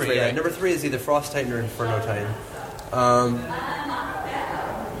say number 3. Yeah, Right? number 3 is either Frost Titan or Inferno Titan. I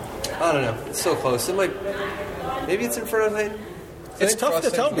don't know. It's so close. It might. Maybe it's Inferno Titan. It's tough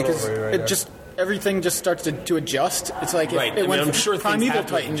to tell because everything just starts to adjust. It's like Right. it went I'm from sure things Primeval have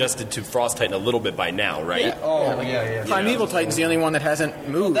to have Titan. adjusted to Frost Titan a little bit by now, right? Yeah. Yeah. Primeval Titan's the only one that hasn't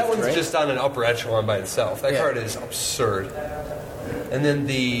moved. That one's right? just on an upper echelon by itself. That card is absurd. And then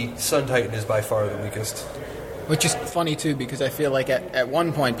the Sun Titan is by far the weakest. Which is funny too because I feel like at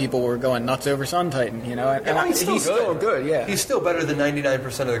one point people were going nuts over Sun Titan, you know. And He's still good. Yeah. He's still better than 99%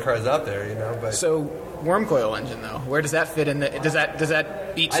 of the cards out there, you know. But So Worm Coil Engine though, where does that fit in? Does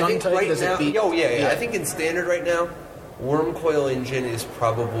that beat I Sun think Titan? right Does now, it beat? yeah. I think in standard right now, Worm Coil Engine is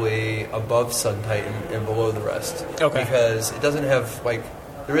probably above Sun Titan and below the rest. Okay. Because it doesn't have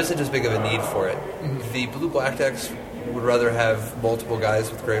there isn't as big of a need for it. Mm-hmm. The blue-black decks would rather have multiple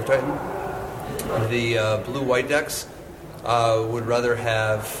guys with Grave Titan. The blue-white decks would rather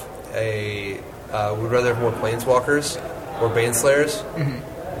have more Planeswalkers or Baneslayers. Mm-hmm.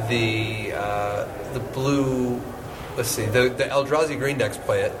 The blue, let's see, the Eldrazi green decks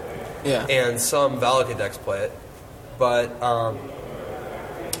play it, and some Valakut decks play it, but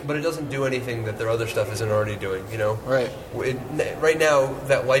it doesn't do anything that their other stuff isn't already doing. You know, Right. Right now,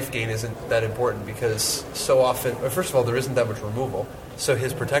 that life gain isn't that important because so often, first of all, there isn't that much removal, so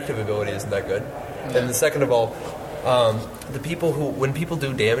his protective ability isn't that good, and then second of all. The people when people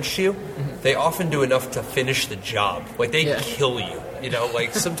do damage to you, they often do enough to finish the job. Like they kill you. You know,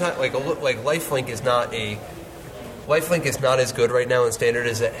 like sometimes like lifelink is not as good right now in standard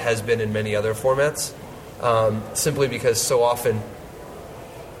as it has been in many other formats. Simply because so often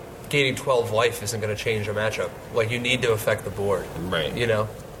gaining 12 life isn't going to change a matchup. Like you need to affect the board. Right. You know.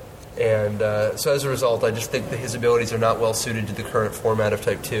 And so as a result, I just think that his abilities are not well suited to the current format of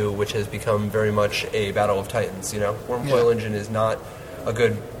Type 2, which has become very much a battle of titans, you know? Worm Coil Engine is not a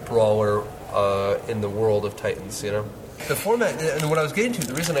good brawler in the world of titans, you know? The format, and what I was getting to,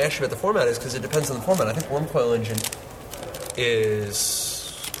 the reason I asked you about the format is because it depends on the format. I think Worm Coil Engine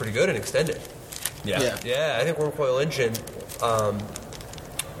is pretty good and extended. Yeah. Yeah, I think Worm Coil Engine,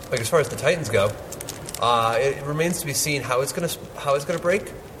 as far as the titans go, it remains to be seen how it's gonna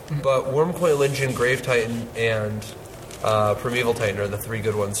break. But Worm Coil Engine, Grave Titan, and Primeval Titan are the 3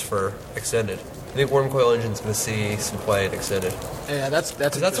 good ones for extended. I think Worm Coil Engine's going to see some play in extended. Yeah, that's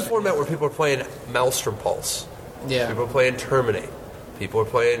a format where people are playing Maelstrom Pulse. Yeah. People are playing Terminate. People are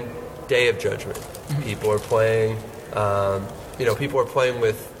playing Day of Judgment. People are playing, people are playing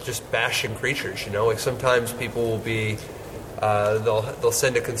with just bashing creatures. You know, like sometimes people will be. They'll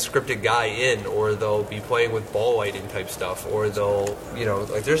send a conscripted guy in, or they'll be playing with ball lighting type stuff, or they'll,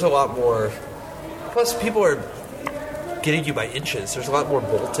 there's a lot more. Plus, people are getting you by inches. There's a lot more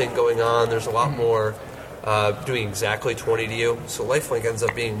bolting going on. There's a lot more doing exactly 20 to you. So lifelink ends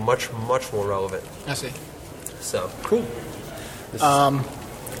up being much, much more relevant. I see. So Cool.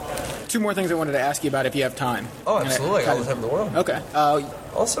 two more things I wanted to ask you about if you have time. Oh, absolutely. All the time in the world. Okay.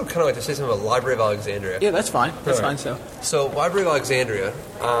 Also, kind of like to say something about Library of Alexandria. Yeah, that's fine. That's All fine. right. So, So, Library of Alexandria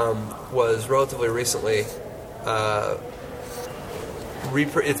was relatively recently.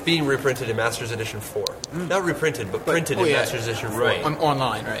 It's being reprinted in Masters Edition 4. Not reprinted, but printed in Masters Edition 4. Right.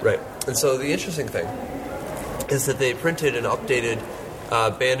 Online, right? Right. And so the interesting thing is that they printed an updated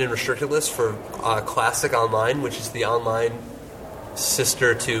banned and restricted list for Classic Online, which is the online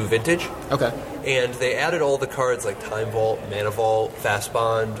sister to Vintage. Okay. And they added all the cards like Time Vault, Mana Vault, Fast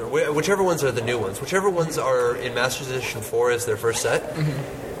Bond, or whichever ones are the new ones. Whichever ones are in Masters Edition 4 as their first set,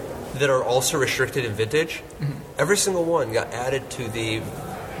 that are also restricted in Vintage. Every single one got added to the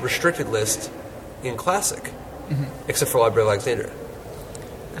restricted list in Classic, except for Library of Alexandria.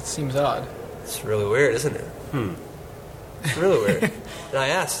 That seems odd. It's really weird, isn't it? It's really weird. And I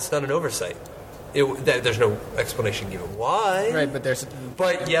asked, it's not an oversight. There's no explanation given why. Right, but there's...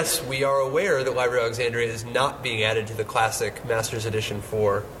 But yes, we are aware that Library of Alexandria is not being added to the Classic Masters Edition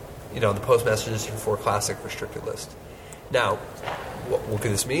 4, the post-Masters Edition 4 Classic restricted list. Now, what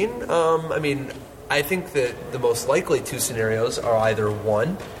could this mean? I think that the most likely two scenarios are either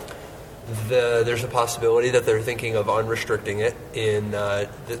one, there's a possibility that they're thinking of unrestricting it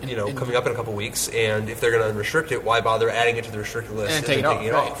coming up in a couple weeks, and if they're going to unrestrict it, why bother adding it to the restricted list And taking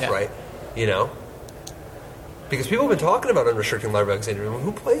it off, right? Because people have been talking about unrestricting Library of Alexandria.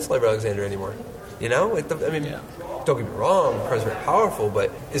 Who plays Library of Alexandria anymore? Don't get me wrong, the card's very powerful,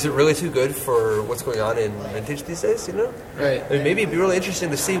 but is it really too good for what's going on in Vintage these days, Right. Maybe it'd be really interesting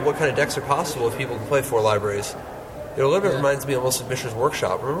to see what kind of decks are possible if people can play 4 libraries. A little bit reminds me almost of Mishra's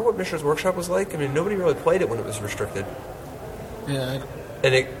Workshop. Remember what Mishra's Workshop was like? Nobody really played it when it was restricted. Yeah.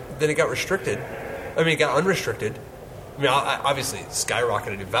 And then it got restricted. It got unrestricted. Obviously, it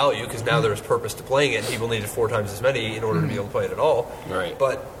skyrocketed in value because now there's purpose to playing it, and people needed 4 times as many in order to be able to play it at all. Right.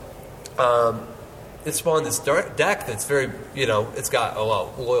 But it spawned this deck that's very, it's got a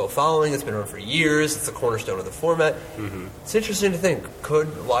loyal following. It's been around for years. It's the cornerstone of the format. It's interesting to think,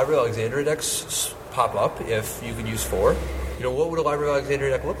 could Library of Alexandria decks pop up if you could use 4? What would a Library of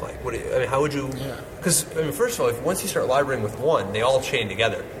Alexandria deck look like? How would you... Because, first of all, once you start librarying with 1, they all chain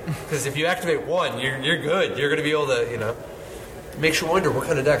together. Because if you activate 1, you're good. You're going to be able to, makes you wonder what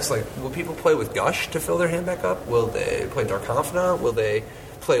kind of decks. Like, will people play with Gush to fill their hand back up? Will they play Dark Confidant? Will they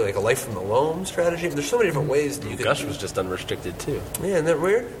play, like, a Life from the Loam strategy? There's so many different ways that you could... Gush was just unrestricted, too. Yeah, isn't that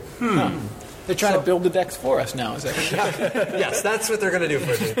weird? They're trying to build the decks for us now, is that Yes, that's what they're going to do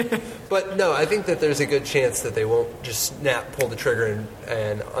for me. But no, I think that there's a good chance that they won't just pull the trigger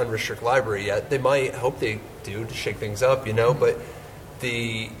and unrestrict library yet. They might, hope they do to shake things up, But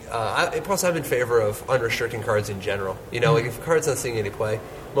plus I'm in favor of unrestricting cards in general. Like if a card's not seeing any play,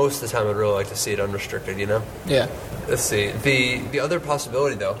 most of the time I'd really like to see it unrestricted. Yeah. Let's see. The other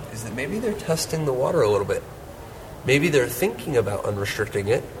possibility though is that maybe they're testing the water a little bit. Maybe they're thinking about unrestricting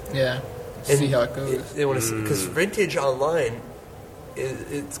it. Yeah. See how it goes. They want to see, because Vintage Online,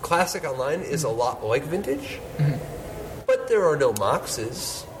 it's Classic Online is a lot like Vintage, but there are no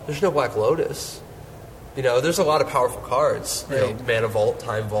Moxes. There's no Black Lotus. There's a lot of powerful cards. Right. Mana Vault,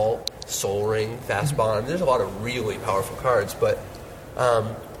 Time Vault, Soul Ring, Fast Bond. There's a lot of really powerful cards, but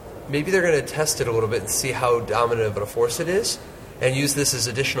maybe they're going to test it a little bit and see how dominant of a force it is, and use this as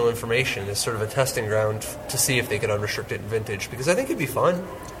additional information as sort of a testing ground to see if they can unrestrict it in Vintage, because I think it'd be fun.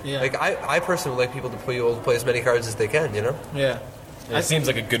 Yeah. Like I personally would like people to be able to play as many cards as they can. Yeah. It seems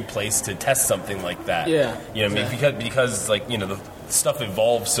like a good place to test something like that. Yeah. Because the stuff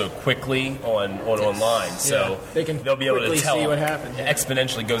evolves so quickly on online, so they'll be able to tell see what happens. It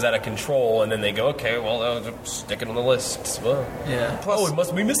exponentially goes out of control, and then they go, okay, well, stick it on the list. Well,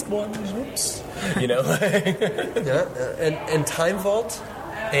 Plus, we missed one. Whoops. and Time Vault,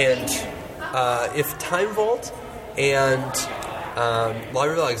 and if Time Vault and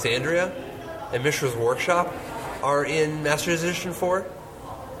Library of Alexandria and Mishra's Workshop are in Masters Edition 4,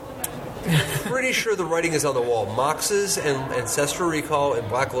 pretty sure the writing is on the wall. Moxes and Ancestral Recall and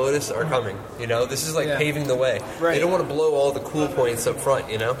Black Lotus are coming. This is like paving the way. Right. They don't want to blow all the cool points up front,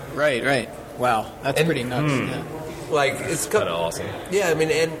 Right. Wow, that's pretty nuts. Yeah. Like, it's kind of awesome. Yeah,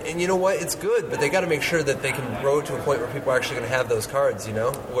 and you know what? It's good, but they got to make sure that they can grow it to a point where people are actually going to have those cards,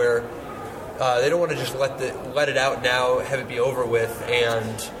 where they don't want to just let it out now, have it be over with,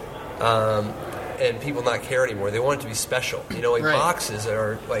 and people not care anymore. They want it to be special. Boxes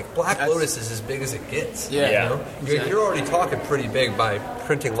are like Black Lotus is as big as it gets. Yeah. Exactly. You're already talking pretty big by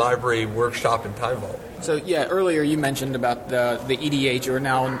printing Library, Workshop, and Time Vault. So earlier you mentioned about the EDH or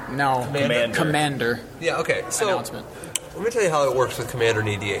now Commander. Yeah. Okay. So announcement. Let me tell you how it works with Commander and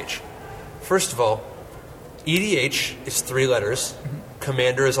EDH. First of all, EDH is 3 letters,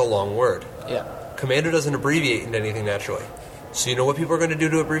 Commander is a long word. Yeah. Commander doesn't abbreviate into anything naturally. So you know what people are going to do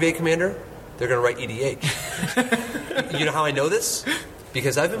to abbreviate Commander? They're going to write EDH. You know how I know this?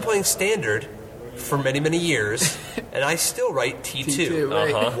 Because I've been playing Standard for many, many years, and I still write T2. T2,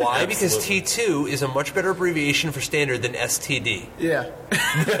 right. Why? Because Absolutely. T2 is a much better abbreviation for Standard than STD. Yeah.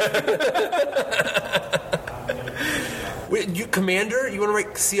 Commander, you want to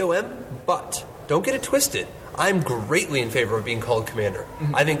write COM? But don't get it twisted. I'm greatly in favor of being called Commander.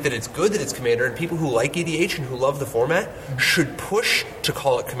 I think that it's good that it's Commander, and people who like EDH and who love the format should push to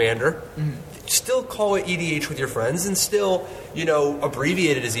call it Commander. Still call it EDH with your friends, and still,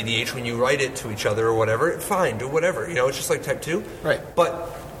 abbreviate it as EDH when you write it to each other or whatever. Fine, do whatever. It's just like Type 2. Right.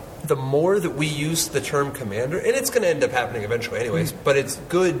 But the more that we use the term Commander, and it's going to end up happening eventually anyways, but it's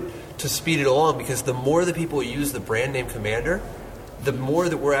good to speed it along, because the more that people use the brand name Commander, the more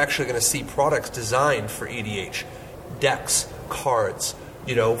that we're actually going to see products designed for EDH. Decks, cards,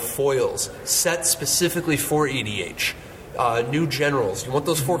 foils, sets specifically for EDH. New generals. You want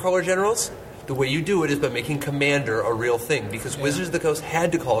those 4-color generals? The way you do it is by making Commander a real thing, because Wizards of the Coast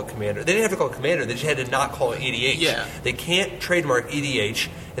had to call it Commander. They didn't have to call it Commander, they just had to not call it EDH. Yeah. They can't trademark EDH,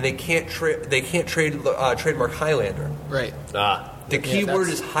 and they can't trademark Highlander. Right. The key word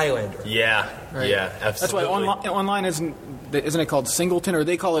that's- is Highlander. Yeah. Right. Yeah. That's why Absolutely. online isn't it called Singleton, or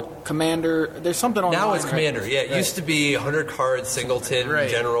they call it Commander? There's something online. Now it's right? Commander. Yeah, it used to be 100 cards, Singleton, Right.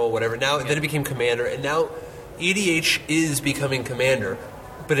 General, whatever. Now then it became Commander, and now EDH is becoming Commander,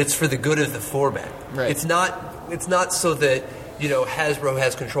 but it's for the good of the format. Right. It's not so that Hasbro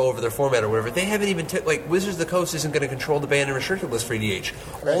has control over their format or whatever. They haven't even Wizards of the Coast isn't going to control the banned and restricted list for EDH.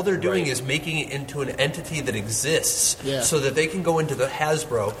 All they're doing Right. is making it into an entity that exists, Yeah. so that they can go into the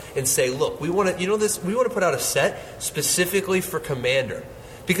Hasbro and say, look, we want to put out a set specifically for Commander.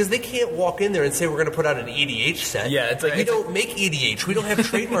 Because they can't walk in there and say we're going to put out an EDH set. Yeah, it's like- we don't make EDH. We don't have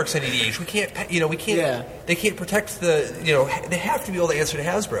trademarks on EDH. We can't. We can't. Yeah. They can't protect the. They have to be able to answer to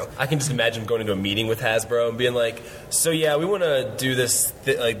Hasbro. I can just imagine going into a meeting with Hasbro and being like, so yeah, we want to do this,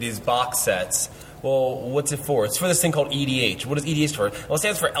 these box sets. Well, what's it for? It's for this thing called EDH. What is EDH for? Well, it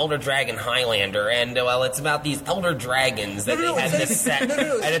stands for Elder Dragon Highlander, and well, it's about these Elder Dragons that No, they had in it's this not- set. no,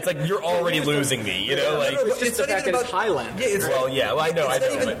 no, And it's like, you're already losing me, like... It's just the fact that it's Highlander. Yeah, it's, Well, yeah, well, I know,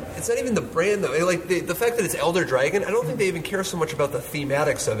 It's not even the brand though. Like the fact that it's Elder Dragon, I don't think they even care so much about the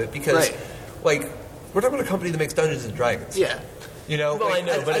thematics of it, because, Right. we're talking about a company that makes Dungeons and Dragons. Yeah. Well, I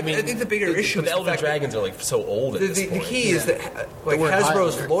know, but I mean... I think the bigger issue But is the Elder fact that Dragons are, so old at this the point. key is that word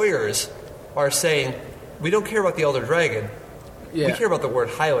Hasbro's Highlander. lawyers are saying, we don't care about the Elder Dragon. Yeah. We care about the word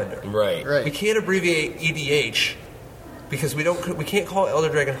Highlander. Right. Right. We can't abbreviate EDH because we can't call it Elder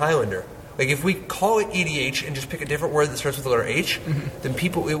Dragon Highlander. Like, if we call it EDH and just pick a different word that starts with the letter H, then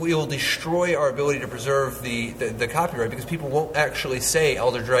it will destroy our ability to preserve the copyright, because people won't actually say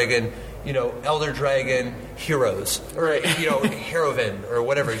Elder Dragon, Elder Dragon Heroes, or Heroven, or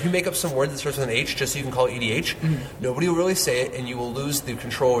whatever. If you make up some word that starts with an H just so you can call it EDH, nobody will really say it, and you will lose the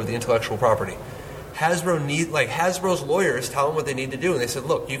control over the intellectual property. Hasbro's lawyers tell them what they need to do, and they said,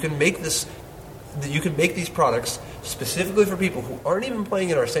 look, you can make these products specifically for people who aren't even playing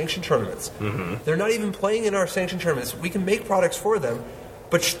in our sanctioned tournaments. They're not even playing in our sanctioned tournaments. We can make products for them,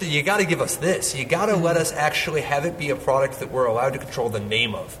 but you got to give us this. You got to let us actually have it be a product that we're allowed to control the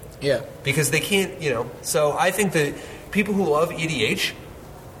name of. Yeah. Because they can't, So I think that people who love EDH,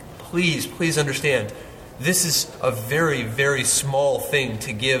 please understand, this is a very, very small thing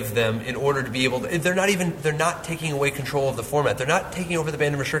to give them in order to be able to. They're not taking away control of the format. They're not taking over the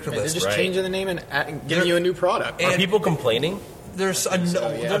banned and restricted They're list. just Right. changing the name and giving you a new product. Are people complaining? There's a yeah. there's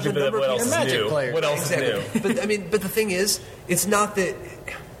a Okay, but number what of else is Magic new? players. What else is new? Exactly. But the thing is, it's not that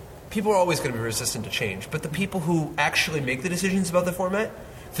people are always going to be resistant to change. But the people who actually make the decisions about the format,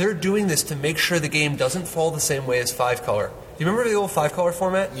 they're doing this to make sure the game doesn't fall the same way as 5-color. You remember the old 5-color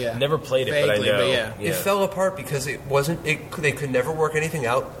format? Yeah. Never played it, Vaguely, but I know. yeah. It fell apart because it wasn't. They could never work anything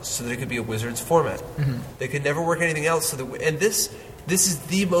out so that it could be a Wizards format. They could never work anything else so that. And this is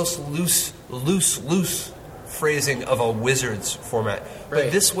the most loose phrasing of a Wizards format. Right.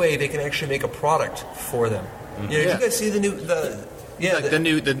 But this way, they can actually make a product for them. Did Yeah. you guys see the new Like the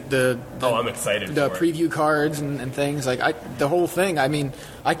new Oh, I'm excited the for it. preview cards and things the whole thing. I mean,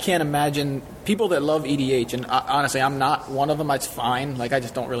 I can't imagine people that love EDH, and honestly, I'm not one of them. It's fine. I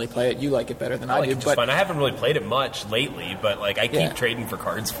just don't really play it. You like it better than I like do, it just but fine. I haven't really played it much lately, but I keep Yeah. trading for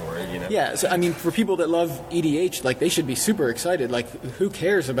cards for it. yeah. So I mean, for people that love EDH, they should be super excited. Who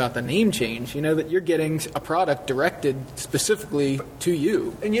cares about the name change? That you're getting a product directed specifically to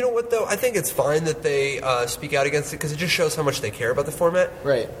you. And you know what, though? I think it's fine that they speak out against it, because it just shows how much they care about the format.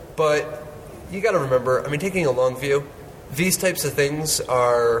 Right. But you got to remember, taking a long view, these types of things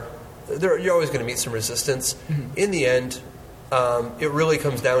are you're always going to meet some resistance. In the end, it really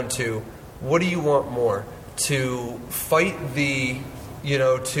comes down to what do you want more? To fight the you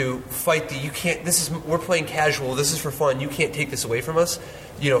can't. We're playing casual. This is for fun. You can't take this away from us.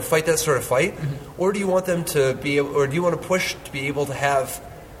 Fight that sort of fight, or do you want them to be able, or do you want to push to be able to have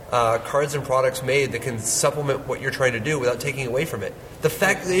cards and products made that can supplement what you're trying to do without taking away from it? The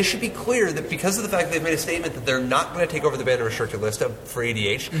fact that it should be clear that because of the fact that they've made a statement that they're not going to take over the banned and restricted list for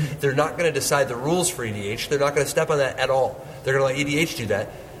EDH, they're not going to decide the rules for EDH, they're not going to step on that at all. They're going to let EDH do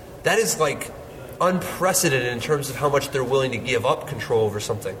that. That is like unprecedented in terms of how much they're willing to give up control over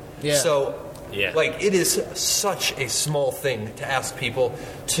something. Yeah. So, Yeah. it is such a small thing to ask people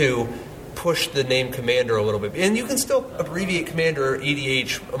to push the name Commander a little bit. And you can still abbreviate Commander or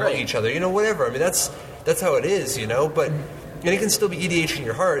EDH among each other, whatever. I mean, that's how it is, but and it can still be EDH in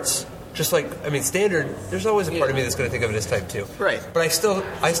your hearts. Just like, Standard, there's always a part of me that's going to think of it as type 2. Right. But I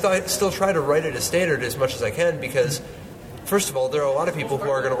still try to write it as Standard as much as I can because, first of all, there are a lot of people who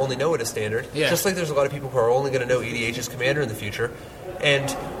are going to only know it as Standard. Yeah. Just like there's a lot of people who are only going to know EDH as Commander in the future.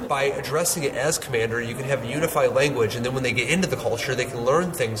 And by addressing it as Commander, you can have a unified language, and then when they get into the culture, they can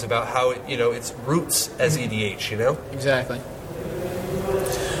learn things about how its roots as EDH, Exactly.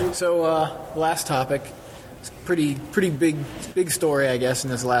 So, last topic. It's pretty big story, I guess, in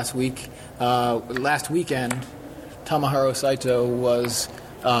this last week. Last weekend, Tomohiro Saito was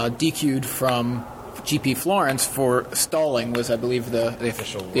DQ'd from GP Florence for stalling, was I believe the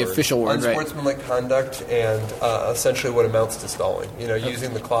official word, right? Unsportsmanlike conduct and essentially what amounts to stalling.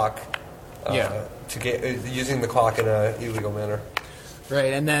 Using the clock using the clock in an illegal manner.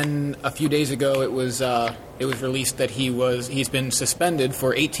 Right, and then a few days ago, it was released that he's been suspended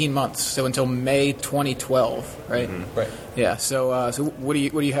for 18 months, so until May 2012, right? Mm-hmm. Right. Yeah. So what do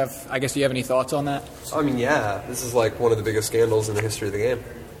you have? I guess do you have any thoughts on that? This is like one of the biggest scandals in the history of the game.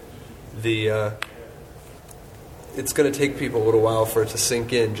 It's going to take people a little while for it to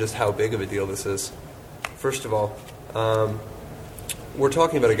sink in just how big of a deal this is. First of all, we're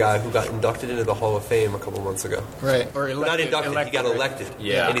talking about a guy who got inducted into the Hall of Fame a couple months ago. Right, or elected, not inducted, he got elected.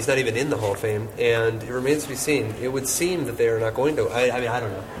 Yeah. And he's not even in the Hall of Fame. And it remains to be seen. It would seem that they are not going to. I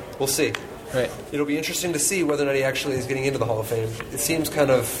don't know. We'll see. Right. It'll be interesting to see whether or not he actually is getting into the Hall of Fame. It seems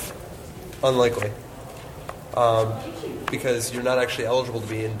kind of unlikely. Because you're not actually eligible to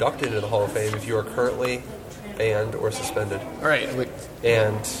be inducted into the Hall of Fame if you are currently banned or suspended. Right.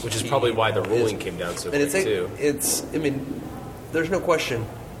 And which is probably why the ruling came down so quick, too. There's no question.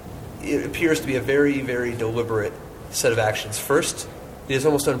 It appears to be a very, very deliberate set of actions. First, it is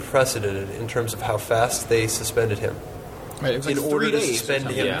almost unprecedented in terms of how fast they suspended him. Right. It was like in order 3 to days suspend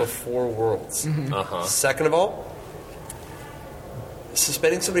him Yeah. before Worlds. Mm-hmm. Uh-huh. Second of all,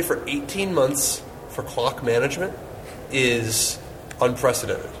 suspending somebody for 18 months for clock management is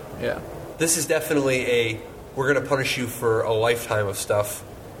unprecedented. Yeah. This is definitely we're going to punish you for a lifetime of stuff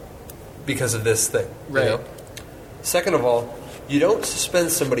because of this thing. Right. Second of all, you don't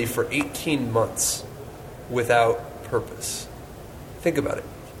suspend somebody for 18 months without purpose. Think about it.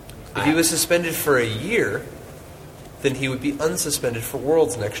 If he was suspended for a year, then he would be unsuspended for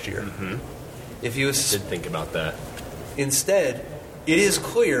Worlds next year. Mm-hmm. If he was Did think about that. Instead, it is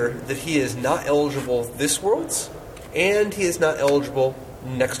clear that he is not eligible this Worlds, and he is not eligible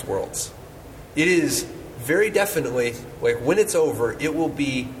next Worlds. It is very definitely, like, when it's over, it will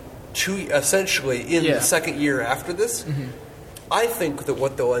be essentially in the second year after this. Mm-hmm. I think that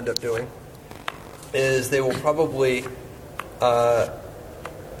what they'll end up doing is they will probably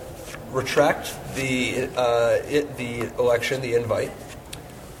retract the election, the invite,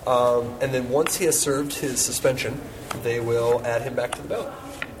 and then once he has served his suspension, they will add him back to the ballot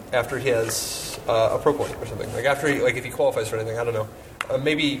after he has a pro point or something. Like after if he qualifies for anything, I don't know.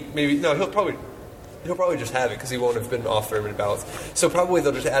 Maybe no. He'll probably just have it because he won't have been off very many ballots. So probably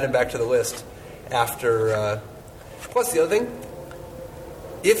they'll just add him back to the list after. Plus the other thing,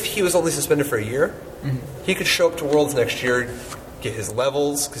 if he was only suspended for a year, he could show up to Worlds next year, get his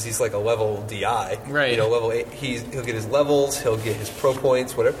levels because he's like a level DI. Right. Level 8. He'll get his levels. He'll get his pro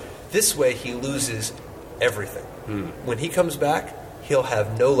points. Whatever. This way, he loses everything. When he comes back, he'll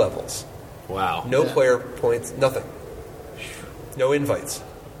have no levels. Wow. No player points, nothing. No invites.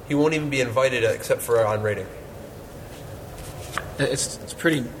 He won't even be invited except for on rating. It's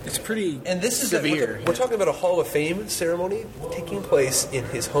pretty And this is severe. we're talking about a Hall of Fame ceremony taking place in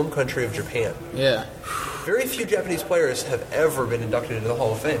his home country of Japan. Yeah. Very few Japanese players have ever been inducted into the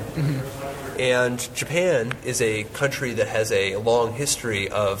Hall of Fame. Mm-hmm. And Japan is a country that has a long history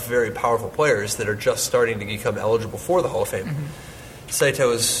of very powerful players that are just starting to become eligible for the Hall of Fame. Mm-hmm.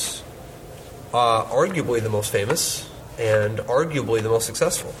 Saito is arguably the most famous. and arguably the most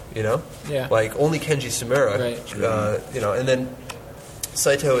successful. Yeah. Like only Kenji Sumera. Right. And then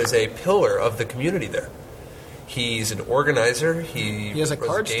Saito is a pillar of the community there. He's an organizer. He has a runs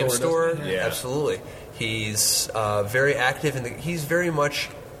card game store, doesn't he? Yeah. Absolutely. He's very active, he's very much,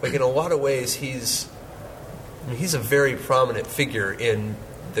 like, in a lot of ways, he's a very prominent figure in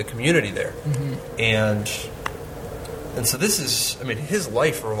the community there. And so this is, his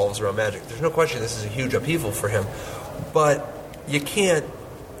life revolves around Magic. There's no question this is a huge upheaval for him. But you can't,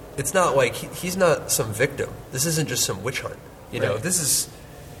 it's not like, he's not some victim. This isn't just some witch hunt. Right. This is,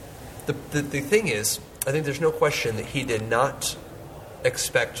 the thing is, I think there's no question that he did not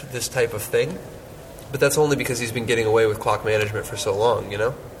expect this type of thing, but that's only because he's been getting away with clock management for so long,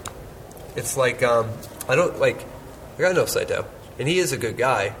 It's like, I know Saito, and he is a good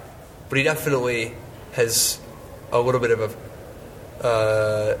guy, but he definitely has a little bit of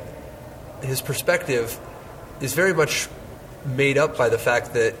his perspective is very much made up by the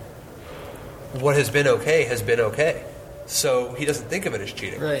fact that what has been okay. So he doesn't think of it as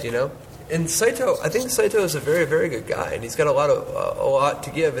cheating, Right. And Saito, I think Saito is a very, very good guy, and he's got a lot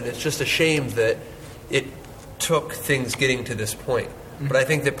to give, and it's just a shame that it took things getting to this point. But I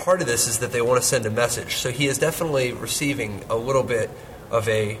think that part of this is that they want to send a message. So he is definitely receiving a little bit of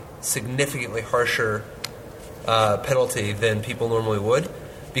a significantly harsher penalty than people normally would,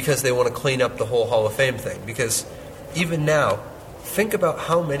 because they want to clean up the whole Hall of Fame thing. Because even now, think about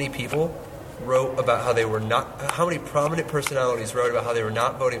how many people wrote about how they were not, how many prominent personalities wrote about how they were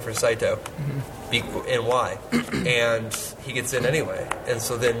not voting for Saito, and why. And he gets in anyway.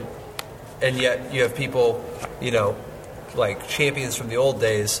 And yet you have people, like champions from the old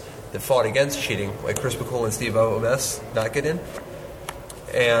days that fought against cheating, like Chris McCool and Steve OMS, not get in.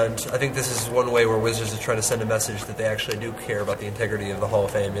 And I think this is one way where Wizards is trying to send a message that they actually do care about the integrity of the Hall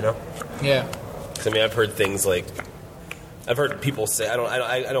of Fame, Yeah. I've heard things like, I've heard people say, I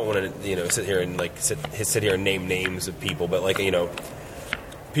don't want to sit here and sit here and name names of people, but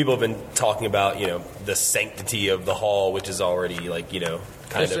people have been talking about the sanctity of the hall, which is already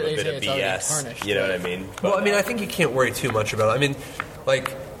kind of a bit of BS. You know what I mean? Well, I think you can't worry too much about it.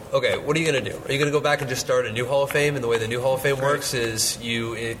 Okay, what are you going to do? Are you going to go back and just start a new Hall of Fame? And the way the new Hall of Fame works is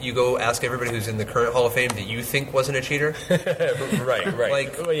you go ask everybody who's in the current Hall of Fame that you think wasn't a cheater.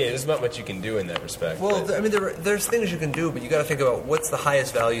 Right. There's not much you can do in that respect. Well, there's things you can do, but you got to think about what's the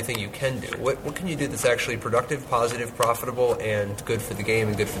highest value thing you can do. What can you do that's actually productive, positive, profitable, and good for the game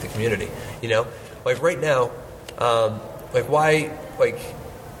and good for the community? Right now,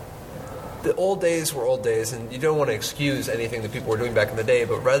 the old days were old days, and you don't want to excuse anything that people were doing back in the day,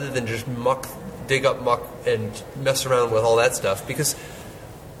 but rather than just dig up muck and mess around with all that stuff, because,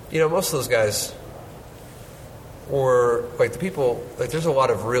 most of those guys were, the people, there's a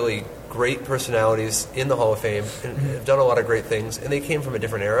lot of really great personalities in the Hall of Fame and have done a lot of great things, and they came from a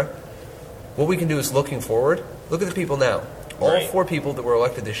different era. What we can do is looking forward, look at the people now. All 4 people that were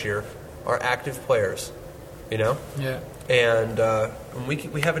elected this year are active players, Yeah. And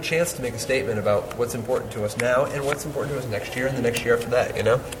we have a chance to make a statement about what's important to us now and what's important to us next year and the next year after that,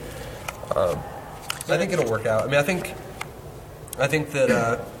 I think it'll work out. I think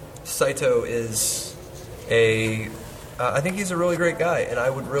that Saito is I think he's a really great guy, and I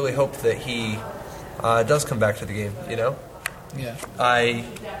would really hope that he does come back to the game, Yeah. I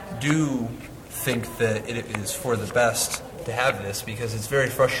do think that it is for the best to have this, because it's very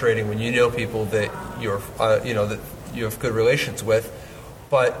frustrating when you know people that you're, that you have good relations with,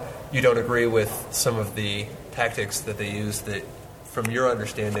 but you don't agree with some of the tactics that they use that, from your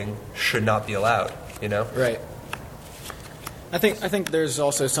understanding, should not be allowed. Right. I think there's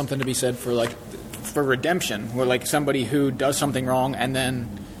also something to be said for for redemption, where somebody who does something wrong and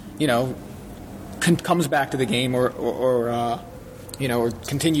then, comes back to the game or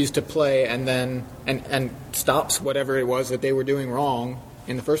continues to play and then and stops whatever it was that they were doing wrong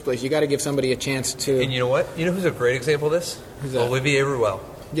in the first place. You got to give somebody a chance to. And you know what? You know who's a great example of this? Who's that? Olivier Ruel.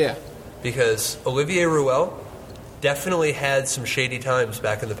 Yeah. Because Olivier Ruel definitely had some shady times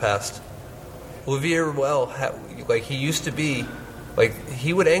back in the past. Olivier Ruel, he used to be,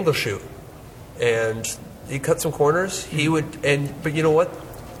 he would angle shoot, and he cut some corners. He would, but you know what?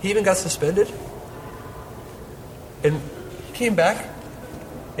 He even got suspended, and he came back,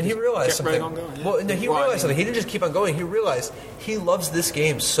 and he realized Kept right something. on going, yeah. Well, no, he realized something. He didn't just keep on going. He realized he loves this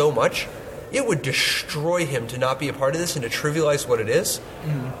game so much, it would destroy him to not be a part of this and to trivialize what it is.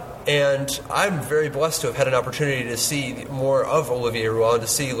 And I'm very blessed to have had an opportunity to see more of Olivier Ruel and to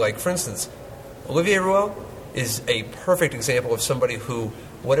see, for instance, Olivier Ruel is a perfect example of somebody who,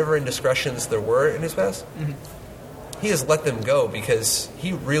 whatever indiscretions there were in his past, he has let them go because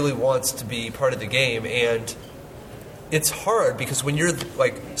he really wants to be part of the game. And it's hard because when you're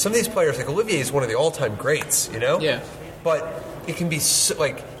like some of these players, like Olivier is one of the all-time greats, you know. Yeah. But it can be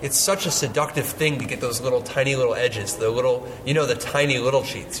it's such a seductive thing to get those little tiny little edges, the little, the tiny little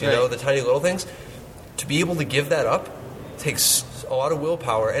cheats, Right. the tiny little things. To be able to give that up takes a lot of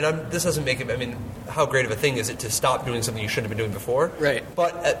willpower, and this doesn't make it. I mean, how great of a thing is it to stop doing something you shouldn't have been doing before? Right.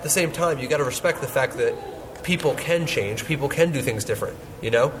 But at the same time, you got to respect the fact that people can change, people can do things different,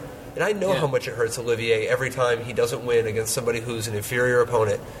 And I know Yeah. how much it hurts Olivier every time he doesn't win against somebody who's an inferior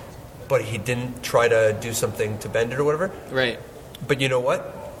opponent, but he didn't try to do something to bend it or whatever. Right. But you know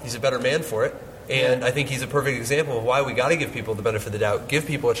what? He's a better man for it. And I think he's a perfect example of why we got to give people the benefit of the doubt, give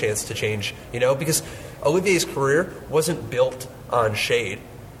people a chance to change, because Olivier's career wasn't built on shade.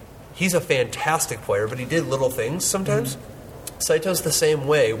 He's a fantastic player, but he did little things sometimes. Saito's the same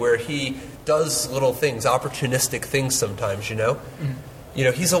way, where he does little things, opportunistic things sometimes,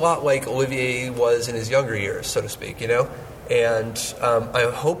 He's a lot like Olivier was in his younger years, so to speak, And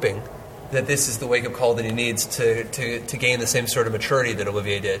I'm hoping that this is the wake-up call that he needs to gain the same sort of maturity that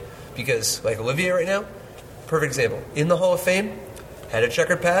Olivier did. Because, like Olivier right now, perfect example. In the Hall of Fame, had a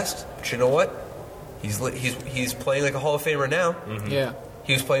checkered past, but you know what? He's playing like a Hall of Famer now. Yeah.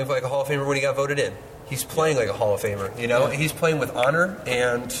 He was playing like a Hall of Famer when he got voted in. He's playing like a Hall of Famer, Yeah. He's playing with honor,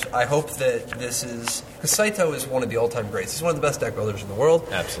 and I hope that this is... Because Saito is one of the all-time greats. He's one of the best deck builders in the world.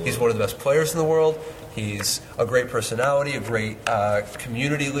 Absolutely. He's one of the best players in the world. He's a great personality, a great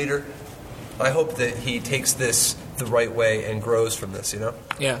community leader. I hope that he takes this the right way and grows from this,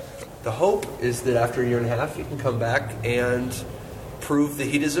 Yeah. The hope is that after a year and a half, he can come back and prove that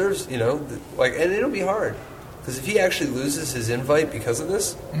he deserves, and it'll be hard. Because if he actually loses his invite because of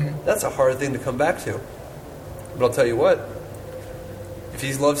this, that's a hard thing to come back to. But I'll tell you what, if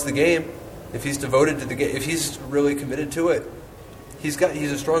he loves the game, if he's devoted to the game, if he's really committed to it, he's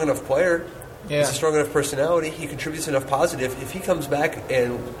a strong enough player, he's a strong enough personality, he contributes enough positive. If he comes back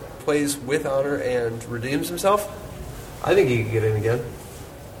and plays with honor and redeems himself, I think he can get in again.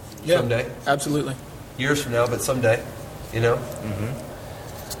 Yeah. Someday. Absolutely. Years from now, but someday,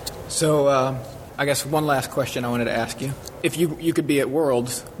 So, I guess one last question I wanted to ask you. If you could be at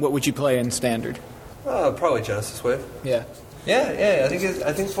Worlds, what would you play in Standard? Probably Genesis Wave. Yeah. Yeah.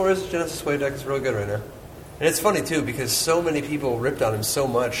 I think Flores' Genesis Wave deck is really good right now. And it's funny, too, because so many people ripped on him so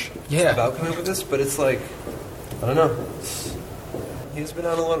much about coming up with this, but it's like, I don't know. He's been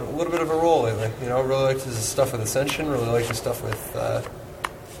on a little bit of a roll lately. I really liked his stuff with Ascension, really liked his stuff with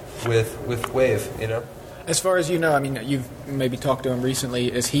Wave, As far as you know, I mean, you've maybe talked to him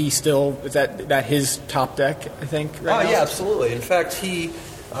recently. Is that his top deck, I think, right now? Yeah, absolutely. In fact, him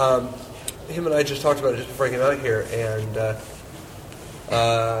and I just talked about it just before I came out here, and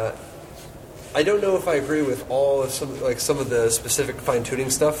I don't know if I agree with all of some of the specific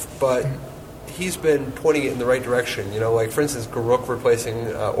fine-tuning stuff, but he's been pointing it in the right direction. Like, for instance, Garuk replacing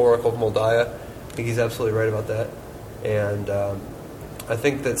Oracle of Moldiah. I think he's absolutely right about that. And I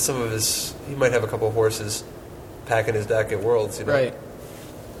think that he might have a couple of horses packing his deck at Worlds. Right.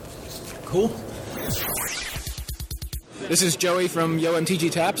 Cool. This is Joey from Yo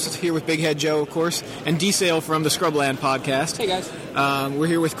MTG Taps, here with Big Head Joe, of course, and D-Sale from the Scrubland podcast. Hey, guys. We're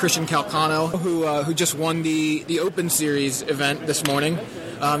here with Christian Calcano, who just won the Open Series event this morning.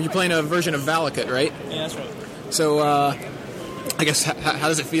 You're playing a version of Valakut, right? Yeah, that's right. So, I guess, how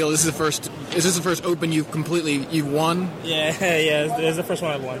does it feel? Is this the first Open you've won? Yeah, it's the first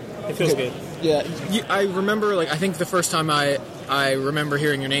one I've won. It feels good. Yeah, I remember, I think the first time I remember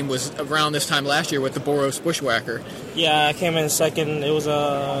hearing your name was around this time last year with the Boros Bushwhacker. Yeah, I came in second. It was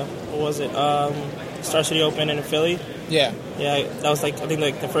Star City Open in Philly. Yeah. Yeah, that was I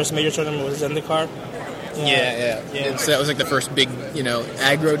think the first major tournament was Zendikar. Yeah. So that was the first big,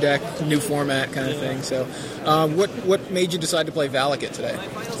 aggro deck, new format kind of thing. So, what made you decide to play Valakut today?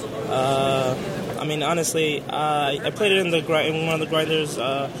 I mean, honestly, I played it in one of the grinders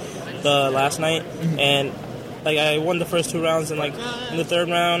the last night, and I won the first two rounds, and in the third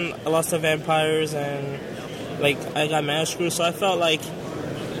round, I lost to Vampires, and I got mana screwed. So I felt like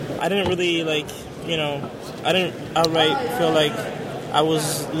I didn't really I didn't outright feel like I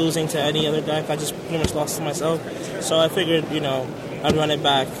was losing to any other deck. I just pretty much lost to myself. So I figured, I'd run it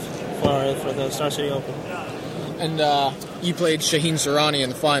back for the Star City Open. And you played Shaheen Surani in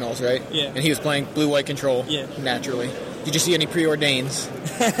the finals, right? Yeah. And he was playing blue-white control, naturally. Did you see any preordains?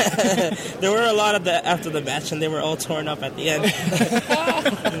 There were a lot of that after the match, and they were all torn up at the end.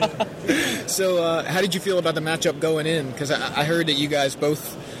 So how did you feel about the matchup going in? Because I heard that you guys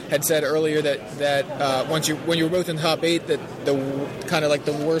both had said earlier that when you were both in top 8, that the kind of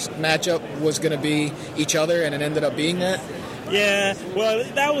the worst matchup was going to be each other, and it ended up being that. Yeah, well,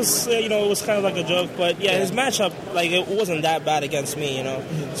 that was, it was kind of like a joke, but his matchup, like, it wasn't that bad against me,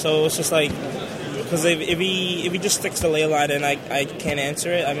 So it's just like, because if he just sticks to ley line and I can't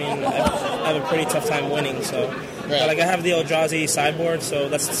answer it, I mean, I have a pretty tough time winning, so. But, like, I have the Eldrazi sideboard, so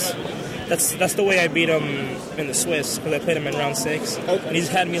that's the way I beat him in the Swiss, because I played him in round 6. Okay. And he's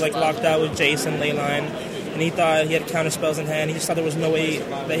had me, like, locked out with Jason, ley line, and he thought he had counter spells in hand. He just thought there was no way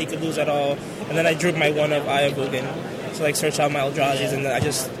that he could lose at all. And then I drew my one of Ayabugan to, like, search out my Eldrazi's, and then I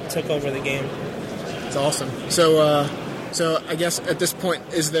just took over the game. It's awesome. So I guess at this point,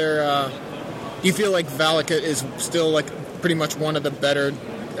 is there... do you feel like Valakut is still, like, pretty much one of the better...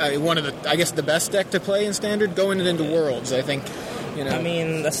 I guess the best deck to play in Standard going into Worlds, I think, I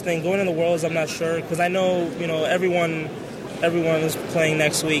mean, that's the thing. Going into Worlds, I'm not sure, because I know, everyone is playing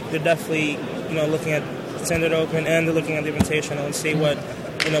next week. They're definitely, looking at Standard Open, and they're looking at the Invitational and see what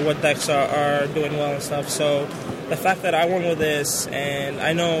decks are doing well and stuff. So the fact that I won with this, and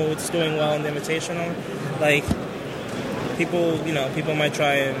I know it's doing well in the Invitational, like, people might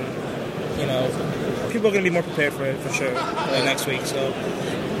try and, people are going to be more prepared for it, for sure, next week. So,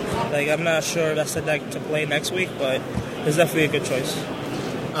 like, I'm not sure that's the deck to play next week, but it's definitely a good choice.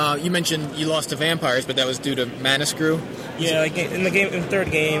 You mentioned you lost to Vampires, but that was due to Mana Screw? Yeah, like, in the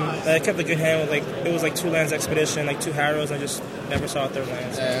third game, I kept a good hand with, like, it was, like, 2 lands Expedition, like, 2 Harrows, and I just never saw a third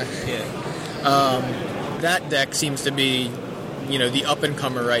land. So, that deck seems to be... the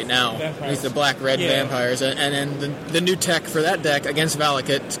up-and-comer right now. Vampires. Is the black-red Vampires. And then the new tech for that deck against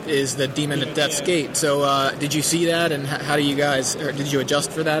Valakut is the Demon at Death's Gate. So did you see that, and how do you guys... Or did you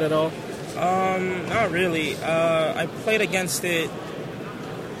adjust for that at all? Not really. I played against it...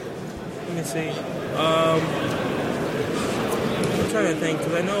 Let me see. I'm trying to think,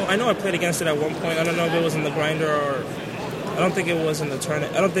 because I know I played against it at one point. I don't know if it was in the grinder or... I don't think it was in the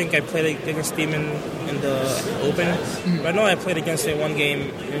tournament. I don't think I played against Demon in the Open. But I know I played against it one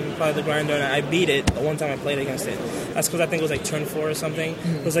game in probably the grinder, and I beat it the one time I played against it. That's because I think it was like turn 4 or something.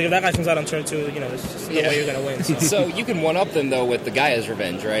 It was like, if that guy comes out on turn 2, there's just no way you're going to win. So. So you can one-up them, though, with the Gaia's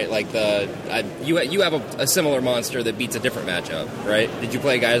Revenge, right? Like, you have a similar monster that beats a different matchup, right? Did you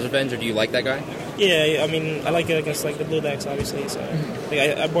play Gaia's Revenge, or do you like that guy? Yeah, I mean, I like it against, like, the blue decks, obviously. So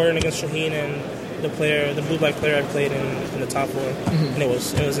like, I boarded against Shaheen and... the blue-black player I played in the top 4, and it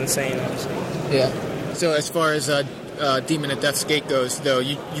was insane, obviously. Yeah. So as far as Demon at Death's Gate goes, though,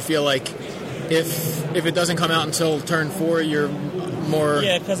 you feel like if it doesn't come out until turn 4, you're more...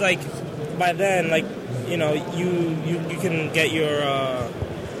 Yeah, because, like, by then, like, you can get your,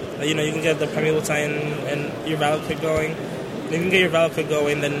 you can get the Primeval Titan and your Valakut going. If you can get your Valakut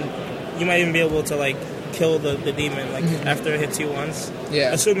going, then you might even be able to, like, kill the demon, like, after it hits you once.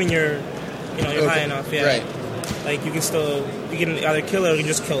 Yeah. Assuming you're high enough, yeah. Right. Like, you can either kill it or you can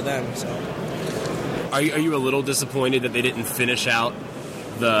just kill them, so. Are you a little disappointed that they didn't finish out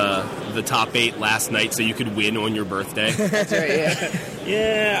the top 8 last night so you could win on your birthday? That's right, yeah.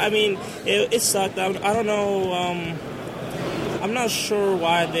 Yeah, I mean, it sucked. I don't know, I'm not sure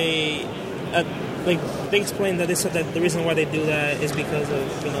why they... they explained that they said that the reason why they do that is because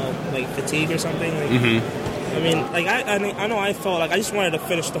of, like, fatigue or something. Like, I mean, like, I know I felt like I just wanted to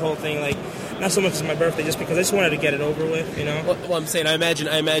finish the whole thing, like, not so much as my birthday, just because I just wanted to get it over with, Well, I'm saying, I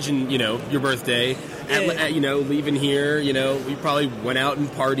imagine, your birthday, leaving here, we probably went out and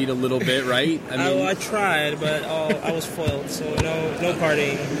partied a little bit, right? I tried, but I was foiled, so no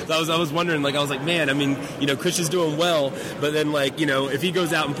partying. I was wondering, like, I was like, man, I mean, Christian's doing well, but then, like, if he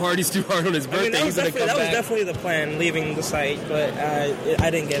goes out and parties too hard on his birthday, he's going to come back. That was definitely the plan, leaving the site, but I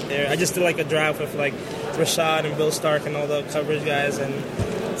didn't get there. I just did, like, a drive with, like, Rashad and Bill Stark and all the coverage guys, and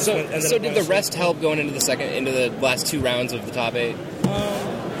so did the rest help going into the last 2 rounds of the top 8?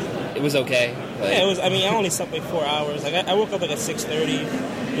 It was okay. Like, yeah, it was. I mean, I only slept like 4 hours. Like, I woke up like at 6:30,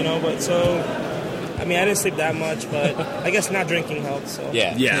 but so. I mean, I didn't sleep that much, but I guess not drinking helped. So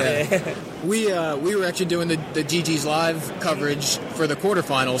Yeah. We were actually doing the GG's live coverage for the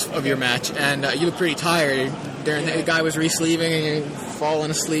quarterfinals of your match, and you looked pretty tired. The guy was re-sleeving and you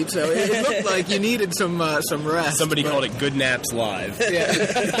falling asleep, so it looked like you needed some rest. Somebody called it Good Naps Live. Yeah.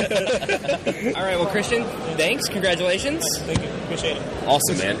 All right, well, Christian, thanks. Congratulations. Thank you. Appreciate it.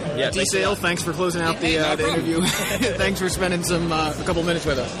 Awesome, man. Yeah. D-Sale, thanks for closing out the interview. Thanks for spending a couple minutes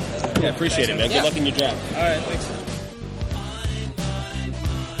with us. Yeah, appreciate it, man. Good luck in your draft. All right, thanks.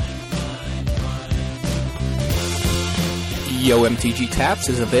 Yo MTG Taps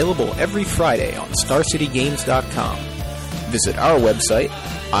is available every Friday on StarCityGames.com. Visit our website,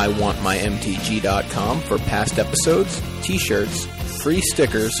 iwantmymtg.com, for past episodes, t-shirts, free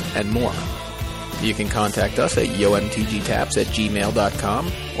stickers, and more. You can contact us at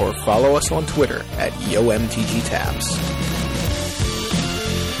yomtgtaps@gmail.com or follow us on Twitter at yomtgtaps.